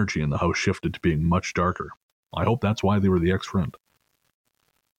whole energy in the house shifted to being much darker. I hope that's why they were the ex-friend.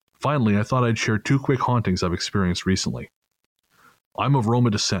 Finally, I thought I'd share 2 quick hauntings I've experienced recently. I'm of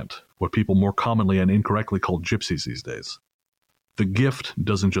Roma descent, what people more commonly and incorrectly call gypsies these days. The gift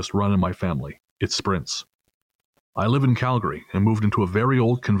doesn't just run in my family, it sprints. I live in Calgary and moved into a very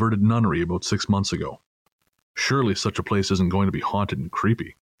old converted nunnery about 6 months ago. Surely such a place isn't going to be haunted and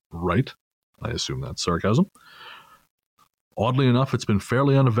creepy, right? I assume that's sarcasm. Oddly enough, it's been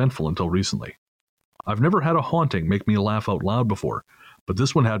fairly uneventful until recently. I've never had a haunting make me laugh out loud before, but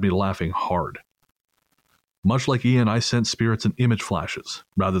this one had me laughing hard. Much like Ian, I sense spirits in image flashes,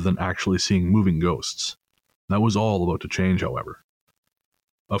 rather than actually seeing moving ghosts. That was all about to change, however.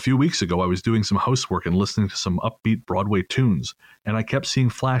 A few weeks ago, I was doing some housework and listening to some upbeat Broadway tunes, and I kept seeing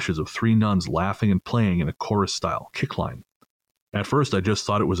flashes of 3 nuns laughing and playing in a chorus-style kickline. At first, I just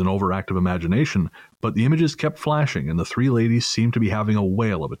thought it was an overactive imagination, but the images kept flashing, and the 3 ladies seemed to be having a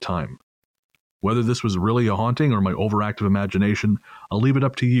whale of a time. Whether this was really a haunting or my overactive imagination, I'll leave it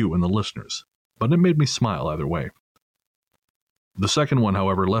up to you and the listeners, but it made me smile either way. The second one,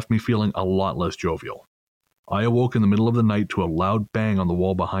 however, left me feeling a lot less jovial. I awoke in the middle of the night to a loud bang on the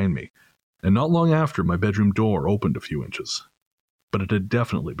wall behind me, and not long after, my bedroom door opened a few inches. But it had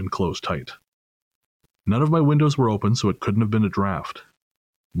definitely been closed tight. None of my windows were open, so it couldn't have been a draft.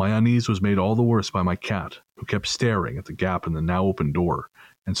 My unease was made all the worse by my cat, who kept staring at the gap in the now open door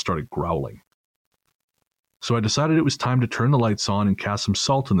and started growling. So I decided it was time to turn the lights on and cast some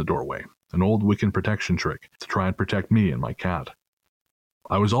salt in the doorway, an old Wiccan protection trick to try and protect me and my cat.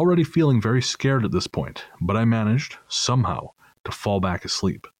 I was already feeling very scared at this point, but I managed, somehow, to fall back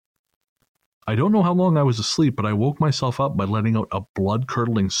asleep. I don't know how long I was asleep, but I woke myself up by letting out a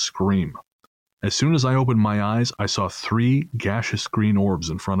blood-curdling scream. As soon as I opened my eyes, I saw 3 gaseous green orbs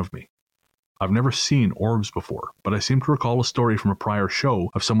in front of me. I've never seen orbs before, but I seem to recall a story from a prior show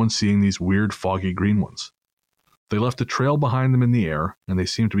of someone seeing these weird foggy green ones. They left a trail behind them in the air, and they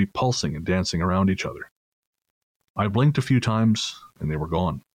seemed to be pulsing and dancing around each other. I blinked a few times, and they were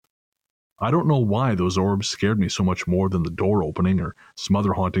gone. I don't know why those orbs scared me so much more than the door opening or some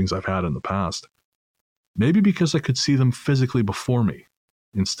other hauntings I've had in the past. Maybe because I could see them physically before me,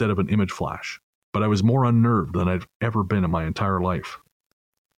 instead of an image flash, but I was more unnerved than I've ever been in my entire life.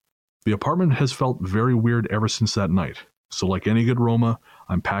 The apartment has felt very weird ever since that night, so like any good Roma,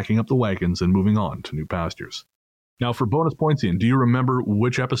 I'm packing up the wagons and moving on to new pastures. Now for bonus points, Ian, do you remember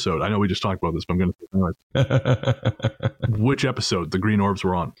which episode? I know we just talked about this, but I'm going to which episode the green orbs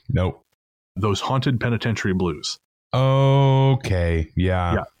were on? Nope. Those Haunted Penitentiary Blues. Okay,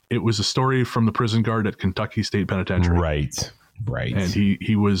 yeah. It was a story from the prison guard at Kentucky State Penitentiary. Right. And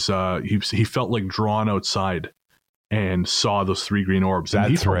he felt like drawn outside and saw those 3 green orbs.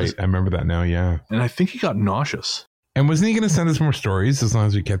 That's right. I remember that now, yeah. And I think he got nauseous. And wasn't he going to send us more stories as long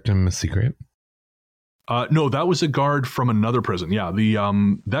as we kept him a secret? No, that was a guard from another prison. Yeah,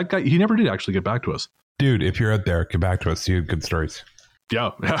 that guy, he never did actually get back to us. Dude, if you're out there, get back to us. You have good stories.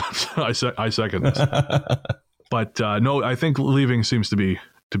 Yeah, I second this. But no, I think leaving seems to be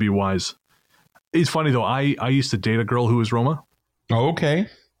wise. It's funny though. I used to date a girl who was Roma. Oh, okay.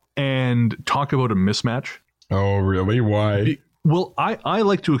 And talk about a mismatch. Oh, really? Why? Well, I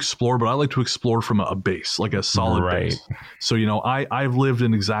like to explore, but I like to explore from a base, like a solid base. So, I've lived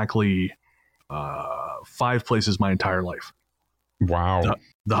in exactly 5 places my entire life. Wow.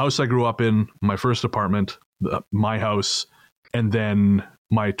 The house I grew up in, my first apartment, my house, and then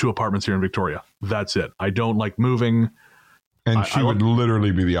my 2 apartments here in Victoria. That's it. I don't like moving. And she would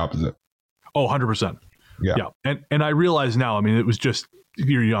literally be the opposite. Oh, 100%. Yeah. And I realize now, I mean, it was just,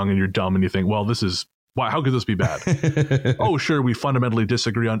 you're young and you're dumb and you think, well, how could this be bad? Oh, sure, we fundamentally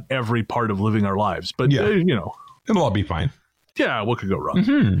disagree on every part of living our lives, but it'll all be fine. Yeah, what could go wrong?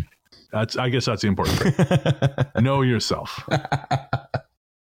 Mm-hmm. I guess that's the important thing. Know yourself.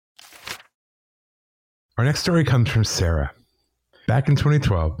 Our next story comes from Sarah. Back in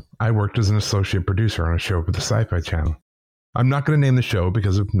 2012, I worked as an associate producer on a show for the Sci-Fi Channel. I'm not going to name the show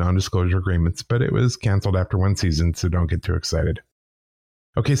because of non-disclosure agreements, but it was canceled after 1 season, so don't get too excited.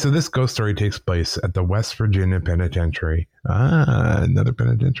 Okay, so this ghost story takes place at the West Virginia Penitentiary. Another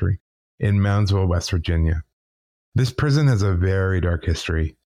penitentiary. In Moundsville, West Virginia. This prison has a very dark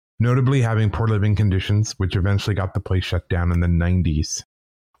history, notably having poor living conditions, which eventually got the place shut down in the 90s.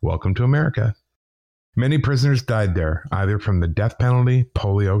 Welcome to America. Many prisoners died there, either from the death penalty,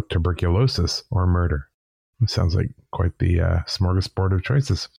 polio, tuberculosis, or murder. It sounds like quite the smorgasbord of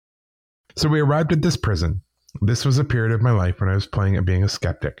choices. So we arrived at this prison. This was a period of my life when I was playing at being a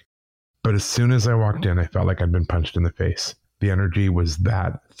skeptic. But as soon as I walked in, I felt like I'd been punched in the face. The energy was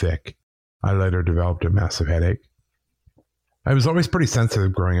that thick. I later developed a massive headache. I was always pretty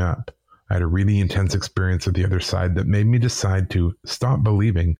sensitive growing up. I had a really intense experience of the other side that made me decide to stop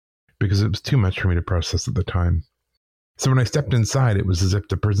believing because it was too much for me to process at the time. So when I stepped inside, it was as if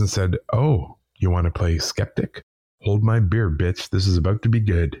the prison said, "Oh, you want to play skeptic? Hold my beer, bitch. This is about to be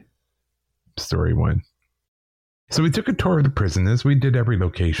good." Story 1. So we took a tour of the prison as we did every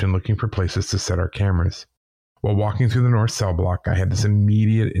location, looking for places to set our cameras. While walking through the north cell block, I had this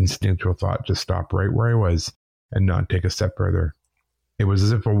immediate instinctual thought to stop right where I was and not take a step further. It was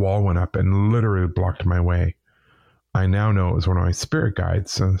as if a wall went up and literally blocked my way. I now know it was one of my spirit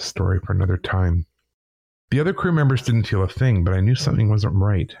guides, a story for another time. The other crew members didn't feel a thing, but I knew something wasn't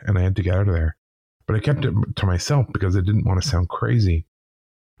right, and I had to get out of there. But I kept it to myself because I didn't want to sound crazy.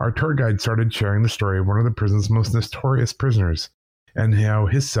 Our tour guide started sharing the story of one of the prison's most notorious prisoners, and how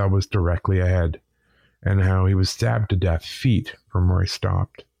his cell was directly ahead, and how he was stabbed to death feet from where he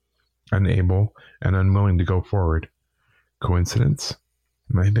stopped, unable and unwilling to go forward. Coincidence?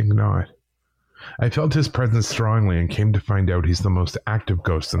 I think not. I felt his presence strongly and came to find out he's the most active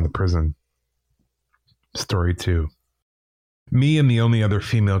ghost in the prison. Story 2. Me and the only other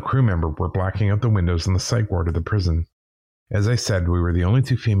female crew member were blacking out the windows in the psych ward of the prison. As I said, we were the only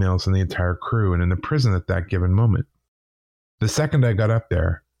two females in the entire crew and in the prison at that given moment. The second I got up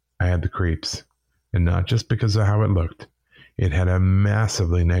there, I had the creeps. And not just because of how it looked. It had a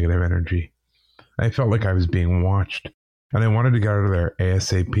massively negative energy. I felt like I was being watched, and I wanted to get out of there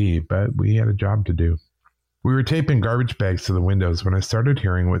ASAP, but we had a job to do. We were taping garbage bags to the windows when I started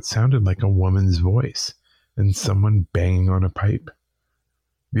hearing what sounded like a woman's voice and someone banging on a pipe.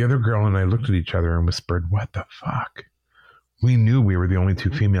 The other girl and I looked at each other and whispered, "What the fuck?" We knew we were the only two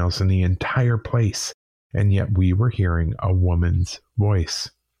females in the entire place, and yet we were hearing a woman's voice.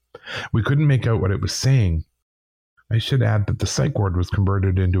 We couldn't make out what it was saying. I should add that the psych ward was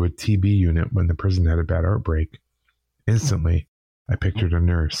converted into a TB unit when the prison had a bad outbreak. Instantly, I pictured a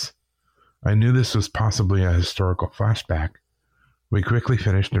nurse. I knew this was possibly a historical flashback. We quickly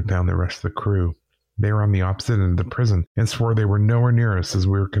finished and found the rest of the crew. They were on the opposite end of the prison and swore they were nowhere near us, as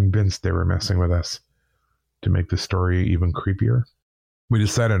we were convinced they were messing with us. To make the story even creepier, we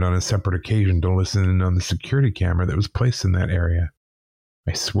decided on a separate occasion to listen in on the security camera that was placed in that area.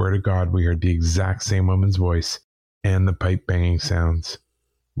 I swear to God we heard the exact same woman's voice and the pipe banging sounds.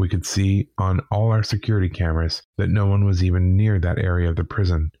 We could see on all our security cameras that no one was even near that area of the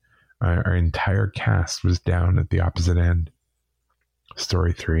prison. Our entire cast was down at the opposite end.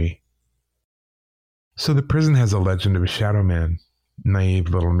 Story 3. So the prison has a legend of a shadow man. Naive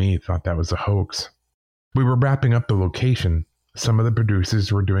little me thought that was a hoax. We were wrapping up the location. Some of the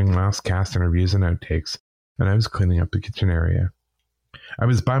producers were doing last cast interviews and outtakes, and I was cleaning up the kitchen area. I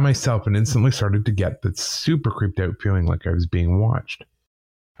was by myself and instantly started to get that super creeped out feeling like I was being watched.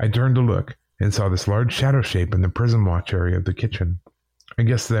 I turned to look and saw this large shadow shape in the prison watch area of the kitchen. I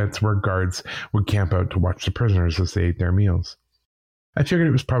guess that's where guards would camp out to watch the prisoners as they ate their meals. I figured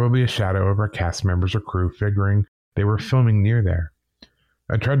it was probably a shadow of our cast members or crew, figuring they were filming near there.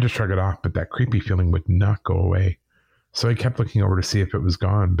 I tried to shrug it off, but that creepy feeling would not go away. So I kept looking over to see if it was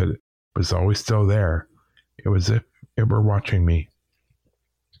gone, but it was always still there. It was as if it were watching me.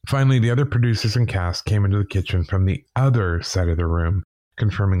 Finally, the other producers and cast came into the kitchen from the other side of the room,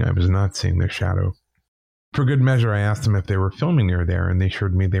 confirming I was not seeing their shadow. For good measure, I asked them if they were filming near there, and they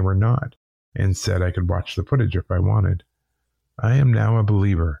assured me they were not, and said I could watch the footage if I wanted. I am now a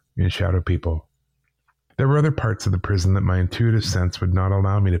believer in shadow people. There were other parts of the prison that my intuitive sense would not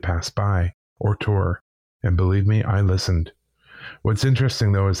allow me to pass by or tour, and believe me, I listened. What's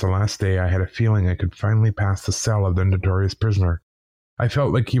interesting, though, is the last day I had a feeling I could finally pass the cell of the notorious prisoner. I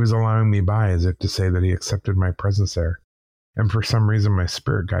felt like he was allowing me by, as if to say that he accepted my presence there. And for some reason, my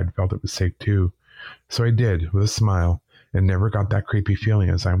spirit guide felt it was safe too. So I did, with a smile, and never got that creepy feeling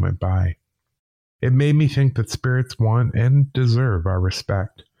as I went by. It made me think that spirits want and deserve our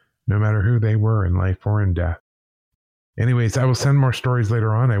respect, no matter who they were in life or in death. Anyways, I will send more stories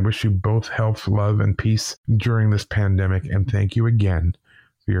later on. I wish you both health, love, and peace during this pandemic, and thank you again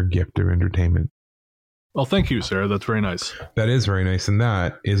for your gift of entertainment. Well, thank you, Sarah. That's very nice. That is very nice, and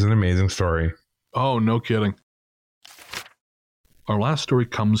that is an amazing story. Oh, no kidding. Our last story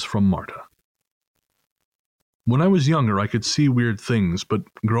comes from Marta. When I was younger, I could see weird things, but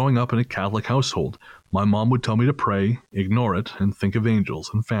growing up in a Catholic household, my mom would tell me to pray, ignore it, and think of angels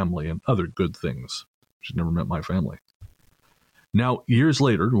and family and other good things. She'd never met my family. Now, years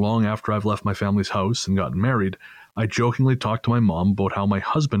later, long after I've left my family's house and gotten married, I jokingly talked to my mom about how my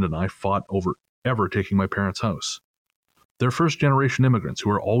husband and I fought over ever taking my parents' house. They're first-generation immigrants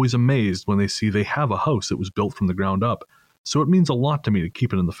who are always amazed when they see they have a house that was built from the ground up, so it means a lot to me to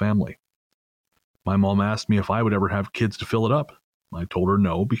keep it in the family. My mom asked me if I would ever have kids to fill it up. I told her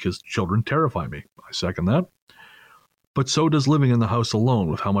no, because children terrify me. I second that. But so does living in the house alone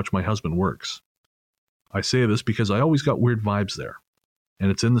with how much my husband works. I say this because I always got weird vibes there.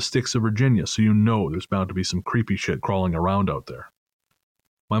 And it's in the sticks of Virginia, so you know there's bound to be some creepy shit crawling around out there.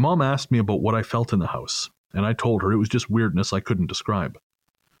 My mom asked me about what I felt in the house, and I told her it was just weirdness I couldn't describe.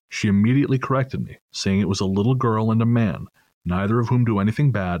 She immediately corrected me, saying it was a little girl and a man, neither of whom do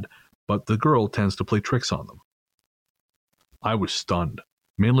anything bad, but the girl tends to play tricks on them. I was stunned,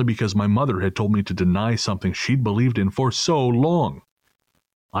 mainly because my mother had told me to deny something she'd believed in for so long.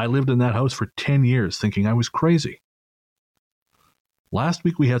 I lived in that house for 10 years thinking I was crazy. Last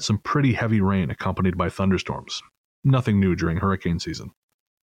week we had some pretty heavy rain accompanied by thunderstorms. Nothing new during hurricane season.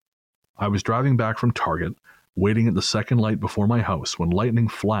 I was driving back from Target, waiting at the second light before my house when lightning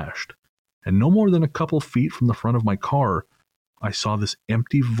flashed, and no more than a couple feet from the front of my car, I saw this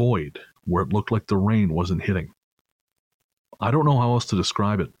empty void where it looked like the rain wasn't hitting. I don't know how else to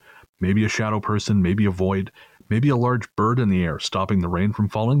describe it. Maybe a shadow person, maybe a void, maybe a large bird in the air stopping the rain from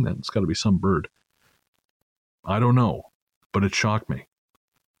falling. That's got to be some bird. I don't know, but it shocked me.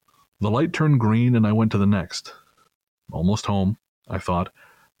 The light turned green and I went to the next. Almost home, I thought.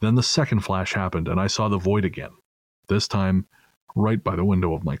 Then the second flash happened and I saw the void again. This time, right by the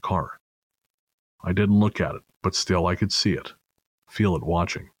window of my car. I didn't look at it, but still I could see it, feel it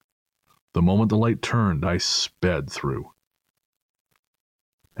watching. The moment the light turned, I sped through.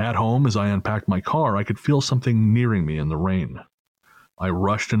 At home, as I unpacked my car, I could feel something nearing me in the rain. I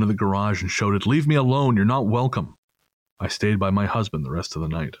rushed into the garage and shouted, "Leave me alone, you're not welcome." I stayed by my husband the rest of the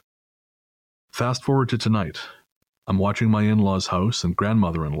night. Fast forward to tonight. I'm watching my in-laws' house and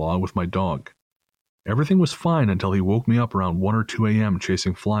grandmother-in-law with my dog. Everything was fine until he woke me up around 1 or 2 a.m.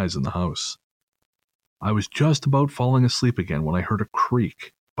 chasing flies in the house. I was just about falling asleep again when I heard a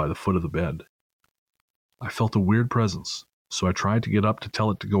creak by the foot of the bed. I felt a weird presence, so I tried to get up to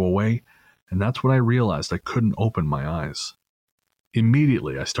tell it to go away, and that's when I realized I couldn't open my eyes.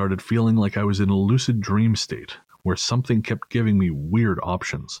 Immediately, I started feeling like I was in a lucid dream state, where something kept giving me weird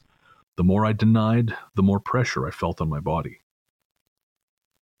options. The more I denied, the more pressure I felt on my body.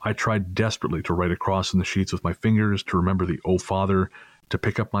 I tried desperately to write a cross in the sheets with my fingers, to remember the "Oh Father," to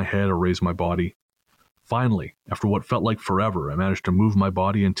pick up my head or raise my body. Finally, after what felt like forever, I managed to move my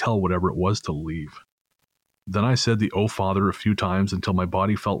body and tell whatever it was to leave. Then I said the "Oh Father" a few times until my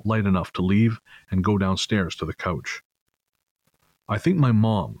body felt light enough to leave and go downstairs to the couch. I think my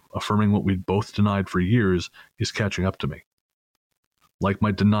mom, affirming what we'd both denied for years, is catching up to me. Like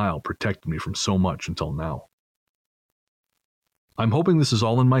my denial protected me from so much until now. I'm hoping this is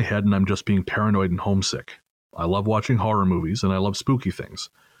all in my head and I'm just being paranoid and homesick. I love watching horror movies and I love spooky things,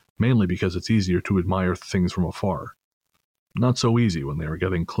 mainly because it's easier to admire things from afar. Not so easy when they are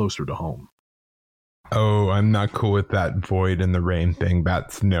getting closer to home. Oh, I'm not cool with that void and the rain thing.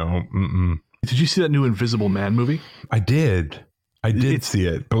 That's no. Mm-mm. Did you see that new Invisible Man movie? I did see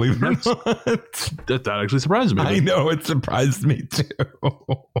it, believe it or not. That actually surprised me. I know, it surprised me too.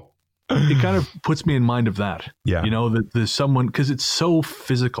 It kind of puts me in mind of that. Yeah. You know, that there's someone, because it's so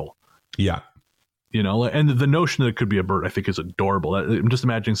physical. Yeah. You know, and the notion that it could be a bird, I think, is adorable. I'm just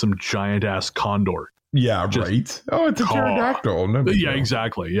imagining some giant ass condor. Yeah, right. Oh, it's a pterodactyl. No big yeah, deal.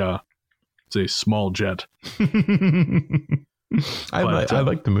 exactly. Yeah. It's a small jet. I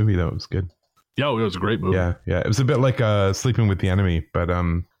liked the movie, though. It was good. Yeah, it was a great movie. Yeah. It was a bit like Sleeping with the Enemy, but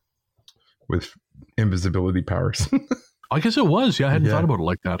with invisibility powers. I guess it was. Yeah, I hadn't thought about it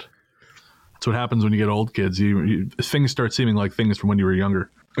like that. That's what happens when you get old, kids. Things start seeming like things from when you were younger.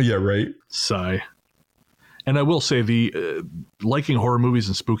 Yeah, right. Sigh. And I will say, the liking horror movies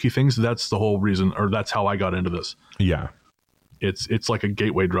and spooky things, that's the whole reason, or that's how I got into this. Yeah. It's like a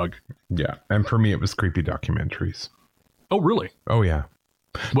gateway drug. Yeah. And for me, it was creepy documentaries. Oh, really? Oh, yeah.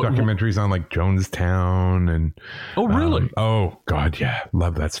 Documentaries on like Jonestown and... Oh, really? Oh, God, yeah.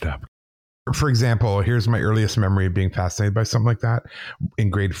 Love that stuff. For example, here's my earliest memory of being fascinated by something like that.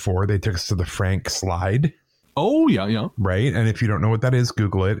 In grade 4, they took us to the Frank slide. Oh, yeah. Right. And if you don't know what that is,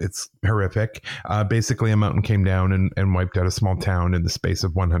 Google it. It's horrific. Basically, a mountain came down and wiped out a small town in the space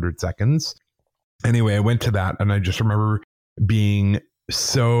of 100 seconds. Anyway, I went to that and I just remember being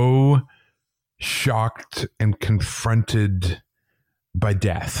so shocked and confronted by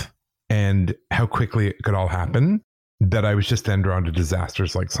death and how quickly it could all happen that I was just then drawn to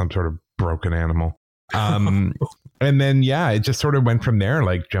disasters like some sort of broken animal. And then, it just sort of went from there,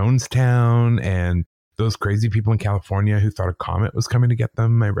 like Jonestown and those crazy people in California who thought a comet was coming to get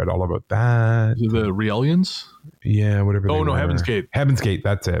them. I read all about that. The Realians? Yeah, whatever. Oh, no, Heaven's Gate. Heaven's Gate,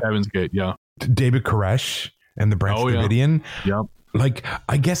 that's it. Heaven's Gate, yeah. David Koresh and the Branch Davidian. Yeah. Like,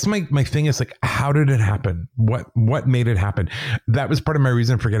 I guess my thing is like, how did it happen? What made it happen? That was part of my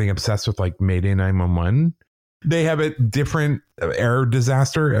reason for getting obsessed with like Mayday 911. They have a different air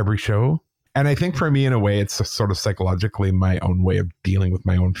disaster every show. And I think for me, in a way, it's sort of psychologically my own way of dealing with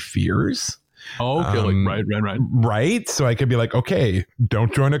my own fears. Oh, okay. Right. Right. So I could be like, okay,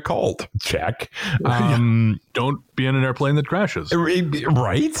 don't join a cult. Check. Don't be in an airplane that crashes.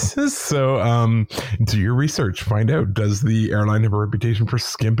 Right. So do your research. Find out, does the airline have a reputation for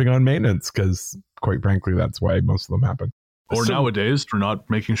skimping on maintenance? Because quite frankly, that's why most of them happen. Or nowadays, for not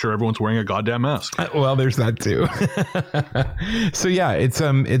making sure everyone's wearing a goddamn mask. Well, there's that too. So yeah, it's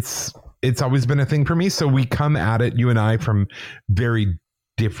always been a thing for me. So we come at it, you and I, from very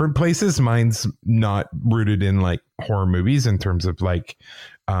different places. Mine's not rooted in like horror movies in terms of like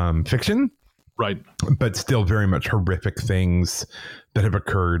fiction, right? But still very much horrific things that have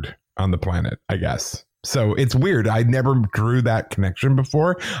occurred on the planet, I guess. So it's weird. I never drew that connection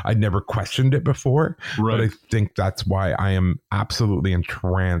before. I'd never questioned it before. Right. But I think that's why I am absolutely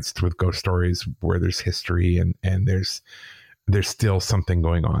entranced with ghost stories where there's history and there's there's still something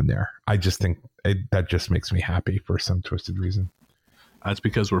going on there. I just think that just makes me happy for some twisted reason. That's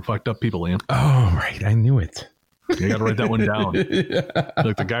because we're fucked up people, Ian. Oh, right. I knew it. You got to write that one down.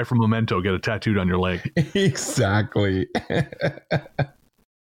 Like the guy from Memento, get it tattooed on your leg. Exactly.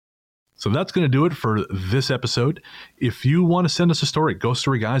 So that's going to do it for this episode. If you want to send us a story,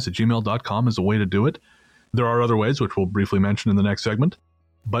 ghoststoryguys@gmail.com is a way to do it. There are other ways, which we'll briefly mention in the next segment.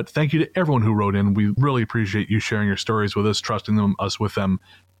 But thank you to everyone who wrote in. We really appreciate you sharing your stories with us, trusting us with them.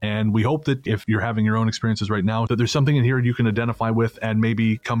 And we hope that if you're having your own experiences right now, that there's something in here you can identify with and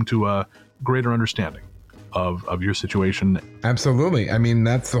maybe come to a greater understanding of your situation. Absolutely. I mean,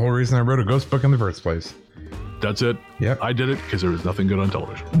 that's the whole reason I wrote a ghost book in the first place. That's it. Yep. I did it because there was nothing good on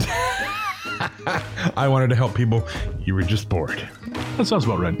television. I wanted to help people. You were just bored. That sounds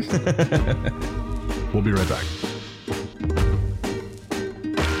about right. We'll be right back.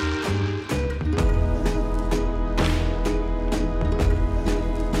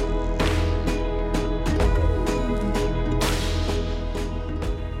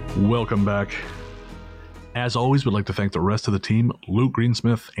 Welcome back. As always, we'd like to thank the rest of the team, Luke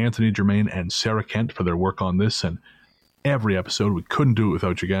Greensmith, Anthony Germain, and Sarah Kent for their work on this and every episode. We couldn't do it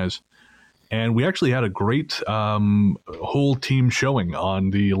without you guys. And we actually had a great whole team showing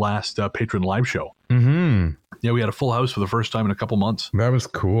on the last Patreon live show. Mm-hmm. Yeah, we had a full house for the first time in a couple months. That was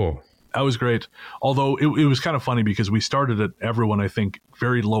cool. That was great. Although it was kind of funny because we started at everyone, I think,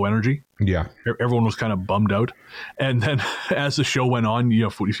 very low energy. Yeah. Everyone was kind of bummed out. And then as the show went on, you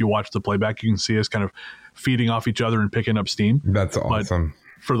know, if you watch the playback, you can see us kind of feeding off each other and picking up steam. That's awesome.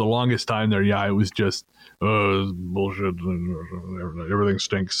 But for the longest time there, yeah, it was just bullshit. Everything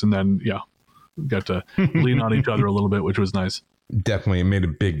stinks. And then, yeah, we got to lean on each other a little bit, which was nice. Definitely. It made a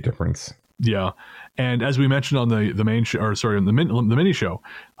big difference. Yeah. And as we mentioned on the main show, or sorry, the mini show,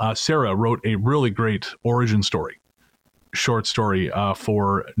 Sarah wrote a really great origin story, short story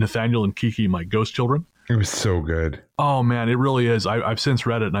for Nathaniel and Kiki, my ghost children. It was so good. Oh man, it really is. I've since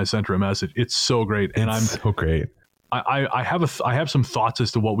read it and I sent her a message. It's so great. And it's so great. I have some thoughts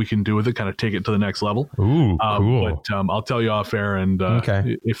as to what we can do with it, kind of take it to the next level. Ooh, cool. But I'll tell you off air, and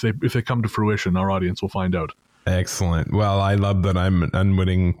okay. if they come to fruition, our audience will find out. Excellent. Well, I love that I'm an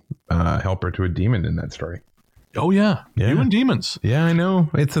unwitting helper to a demon in that story. Oh yeah, yeah. You and demons. Yeah, I know.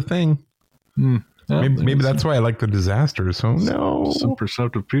 It's a thing. Yeah, maybe that's why I like the disasters. So no, some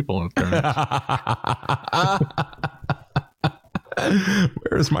perceptive people out there.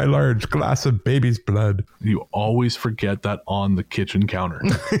 Where's my large glass of baby's blood? You always forget that on the kitchen counter.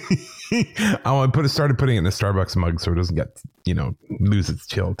 I started putting it in a Starbucks mug so it doesn't get, lose its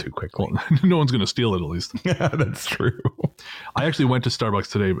chill too quickly. Well, no one's going to steal it, at least. Yeah, that's true. I actually went to Starbucks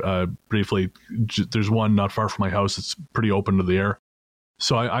today briefly. There's one not far from my house. It's pretty open to the air.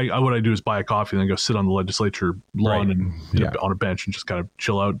 So I what I do is buy a coffee and then go sit on the legislature lawn and on a bench and just kind of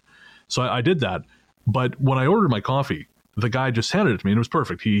chill out. So I did that. But when I ordered my coffee, the guy just handed it to me and it was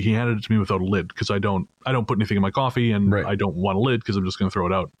perfect. He handed it to me without a lid because I don't put anything in my coffee and I don't want a lid because I'm just going to throw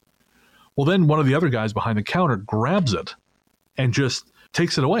it out. Well, then one of the other guys behind the counter grabs it and just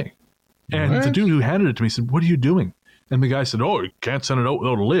takes it away. And the dude who handed it to me said, "What are you doing?" And the guy said, "Oh, you can't send it out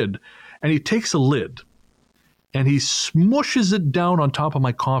without a lid." And he takes a lid and he smushes it down on top of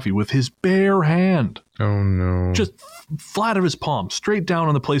my coffee with his bare hand. Oh, no. Just flat of his palm, straight down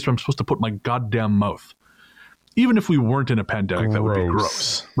on the place where I'm supposed to put my goddamn mouth. Even if we weren't in a pandemic, that would be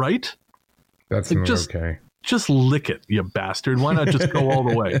gross, right? That's like, not okay. Just lick it, you bastard. Why not just go all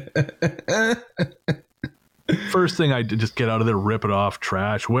the way? First thing I did, just get out of there, rip it off,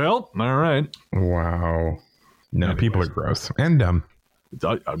 trash. Well, all right. Wow. No, people are gross and dumb.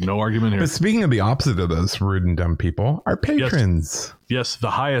 No argument here. But speaking of the opposite of those rude and dumb people, our patrons. Yes,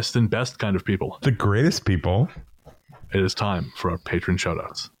 the highest and best kind of people. The greatest people. It is time for our patron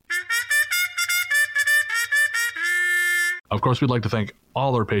shoutouts. Of course, we'd like to thank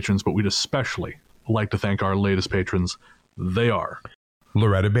all our patrons, but we'd especially like to thank our latest patrons. They are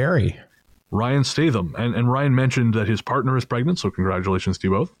Loretta Berry, Ryan Statham, and Ryan mentioned that his partner is pregnant, so congratulations to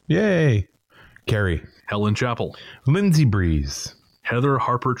you both. Yay. Carrie, Helen Chappell, Lindsay Breeze, Heather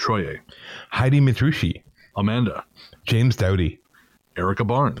Harper Troye, Heidi Mitrushi, Amanda, James Dowdy, Erica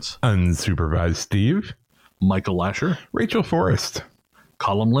Barnes, Unsupervised Steve, Michael Lasher, Rachel Forrest,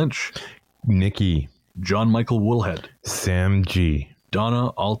 Colum Lynch, Nikki, John Michael Woolhead, Sam G,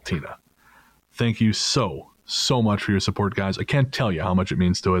 Donna Altina. Thank you so much for your support, guys. I can't tell you how much it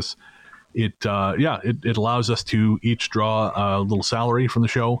means to us. It allows us to each draw a little salary from the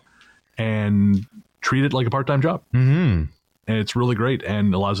show and treat it like a part-time job. Mm-hmm. And it's really great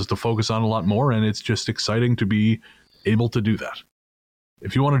and allows us to focus on a lot more. And it's just exciting to be able to do that.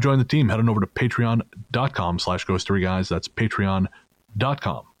 If you want to join the team, head on over to patreon.com/Ghost3Guys. That's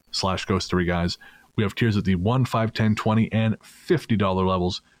patreon.com/Ghost3Guys. We have tiers at the $1, $5, $10, $20, and $50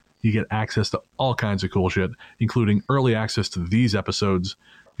 levels. You get access to all kinds of cool shit, including early access to these episodes.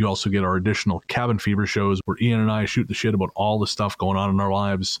 You also get our additional Cabin Fever shows where Ian and I shoot the shit about all the stuff going on in our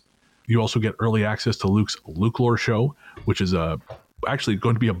lives. You also get early access to Luke's Luke Lore show, which is actually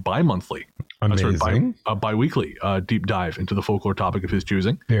going to be a bi-monthly. Amazing. A bi-weekly deep dive into the folklore topic of his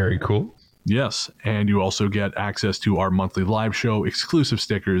choosing. Very cool. Yes, and you also get access to our monthly live show, exclusive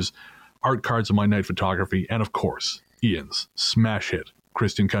stickers, art cards of my night photography, and of course, Ian's smash hit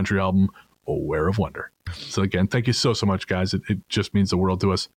Christian country album, Aware of Wonder. So again, thank you so much, guys. It just means the world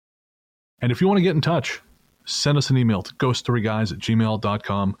to us. And if you want to get in touch, send us an email to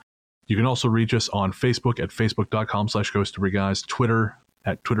ghoststoryguys@gmail.com. You can also reach us on Facebook at facebook.com/ghoststoryguys, Twitter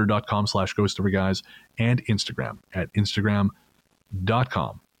at twitter.com/ghoststoryguys, and Instagram at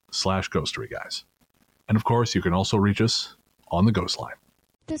instagram.com/ghoststoryguys. And of course, you can also reach us on the Ghost Line.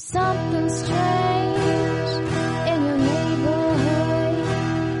 There's something strange in your neighborhood.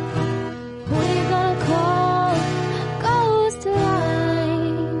 Who you gonna call? Ghost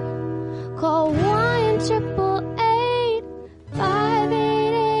Line. Call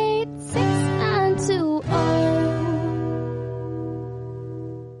 1-888-588-6920.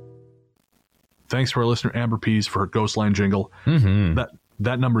 Thanks to our listener Amber Pease for her Ghost Line jingle.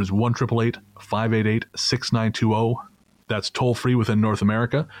 That number is 1-888-588-6920. That's toll free within North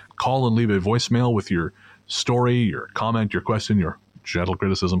America. Call and leave a voicemail with your story, your comment, your question, your gentle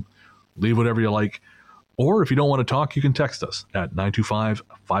criticism. Leave whatever you like. Or if you don't want to talk, you can text us at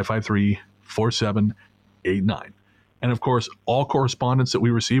 925-553-4789. And of course, all correspondence that we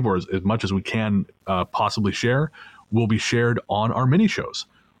receive, or as much as we can possibly share, will be shared on our mini shows,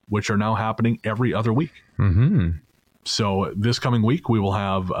 which are now happening every other week. So this coming week, we will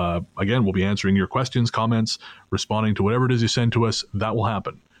have, again, we'll be answering your questions, comments, responding to whatever it is you send to us. That will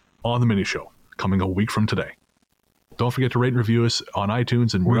happen on the mini show coming a week from today. Don't forget to rate and review us on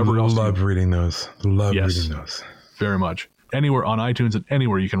iTunes and wherever else. Love reading those. Reading those. Very much. Anywhere on iTunes and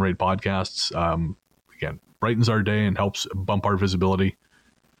anywhere you can rate podcasts. Again, brightens our day and helps bump our visibility.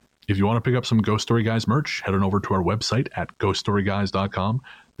 If you want to pick up some Ghost Story Guys merch, head on over to our website at ghoststoryguys.com.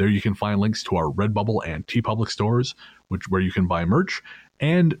 There you can find links to our Redbubble and TeePublic stores, where you can buy merch,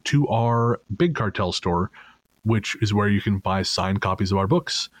 and to our Big Cartel store, which is where you can buy signed copies of our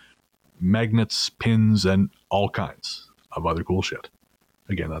books, magnets, pins, and all kinds of other cool shit.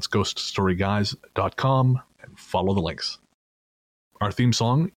 Again, that's ghoststoryguys.com, and follow the links. Our theme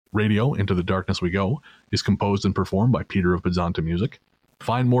song, Radio Into the Darkness We Go, is composed and performed by Peter of Podzonta Music.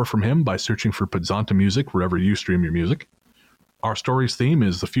 Find more from him by searching for Podzonta Music wherever you stream your music. Our story's theme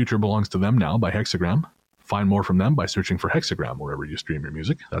is The Future Belongs to Them Now by Hexagram. Find more from them by searching for Hexagram wherever you stream your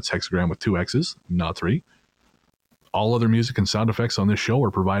music. That's Hexagram with 2 X's, not 3. All other music and sound effects on this show are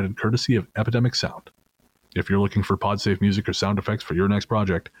provided courtesy of Epidemic Sound. If you're looking for PodSafe music or sound effects for your next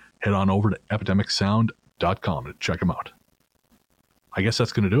project, head on over to epidemicsound.com to check them out. I guess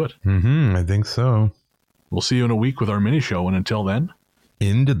that's going to do it. I think so. We'll see you in a week with our mini show, and until then,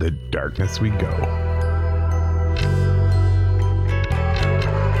 into the darkness we go.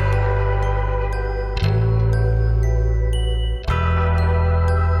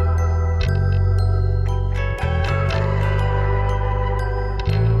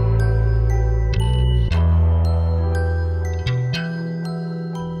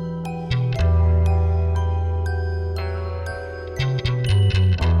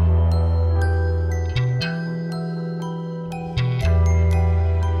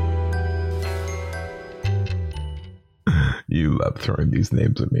 You love throwing these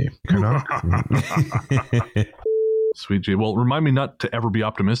names at me. Sweet G. Well, remind me not to ever be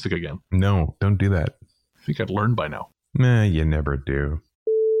optimistic again. No, don't do that. I think I'd learned by now. Nah, you never do.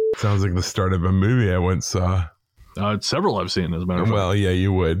 Sounds like the start of a movie I once saw. Several I've seen, as a matter of fact. Well, yeah,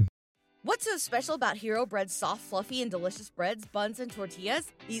 you would. What's so special about Hero Bread's soft, fluffy, and delicious breads, buns, and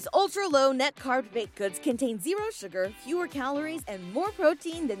tortillas? These ultra-low net-carb baked goods contain 0 sugar, fewer calories, and more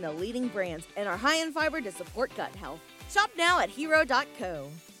protein than the leading brands, and are high in fiber to support gut health. Shop now at hero.co.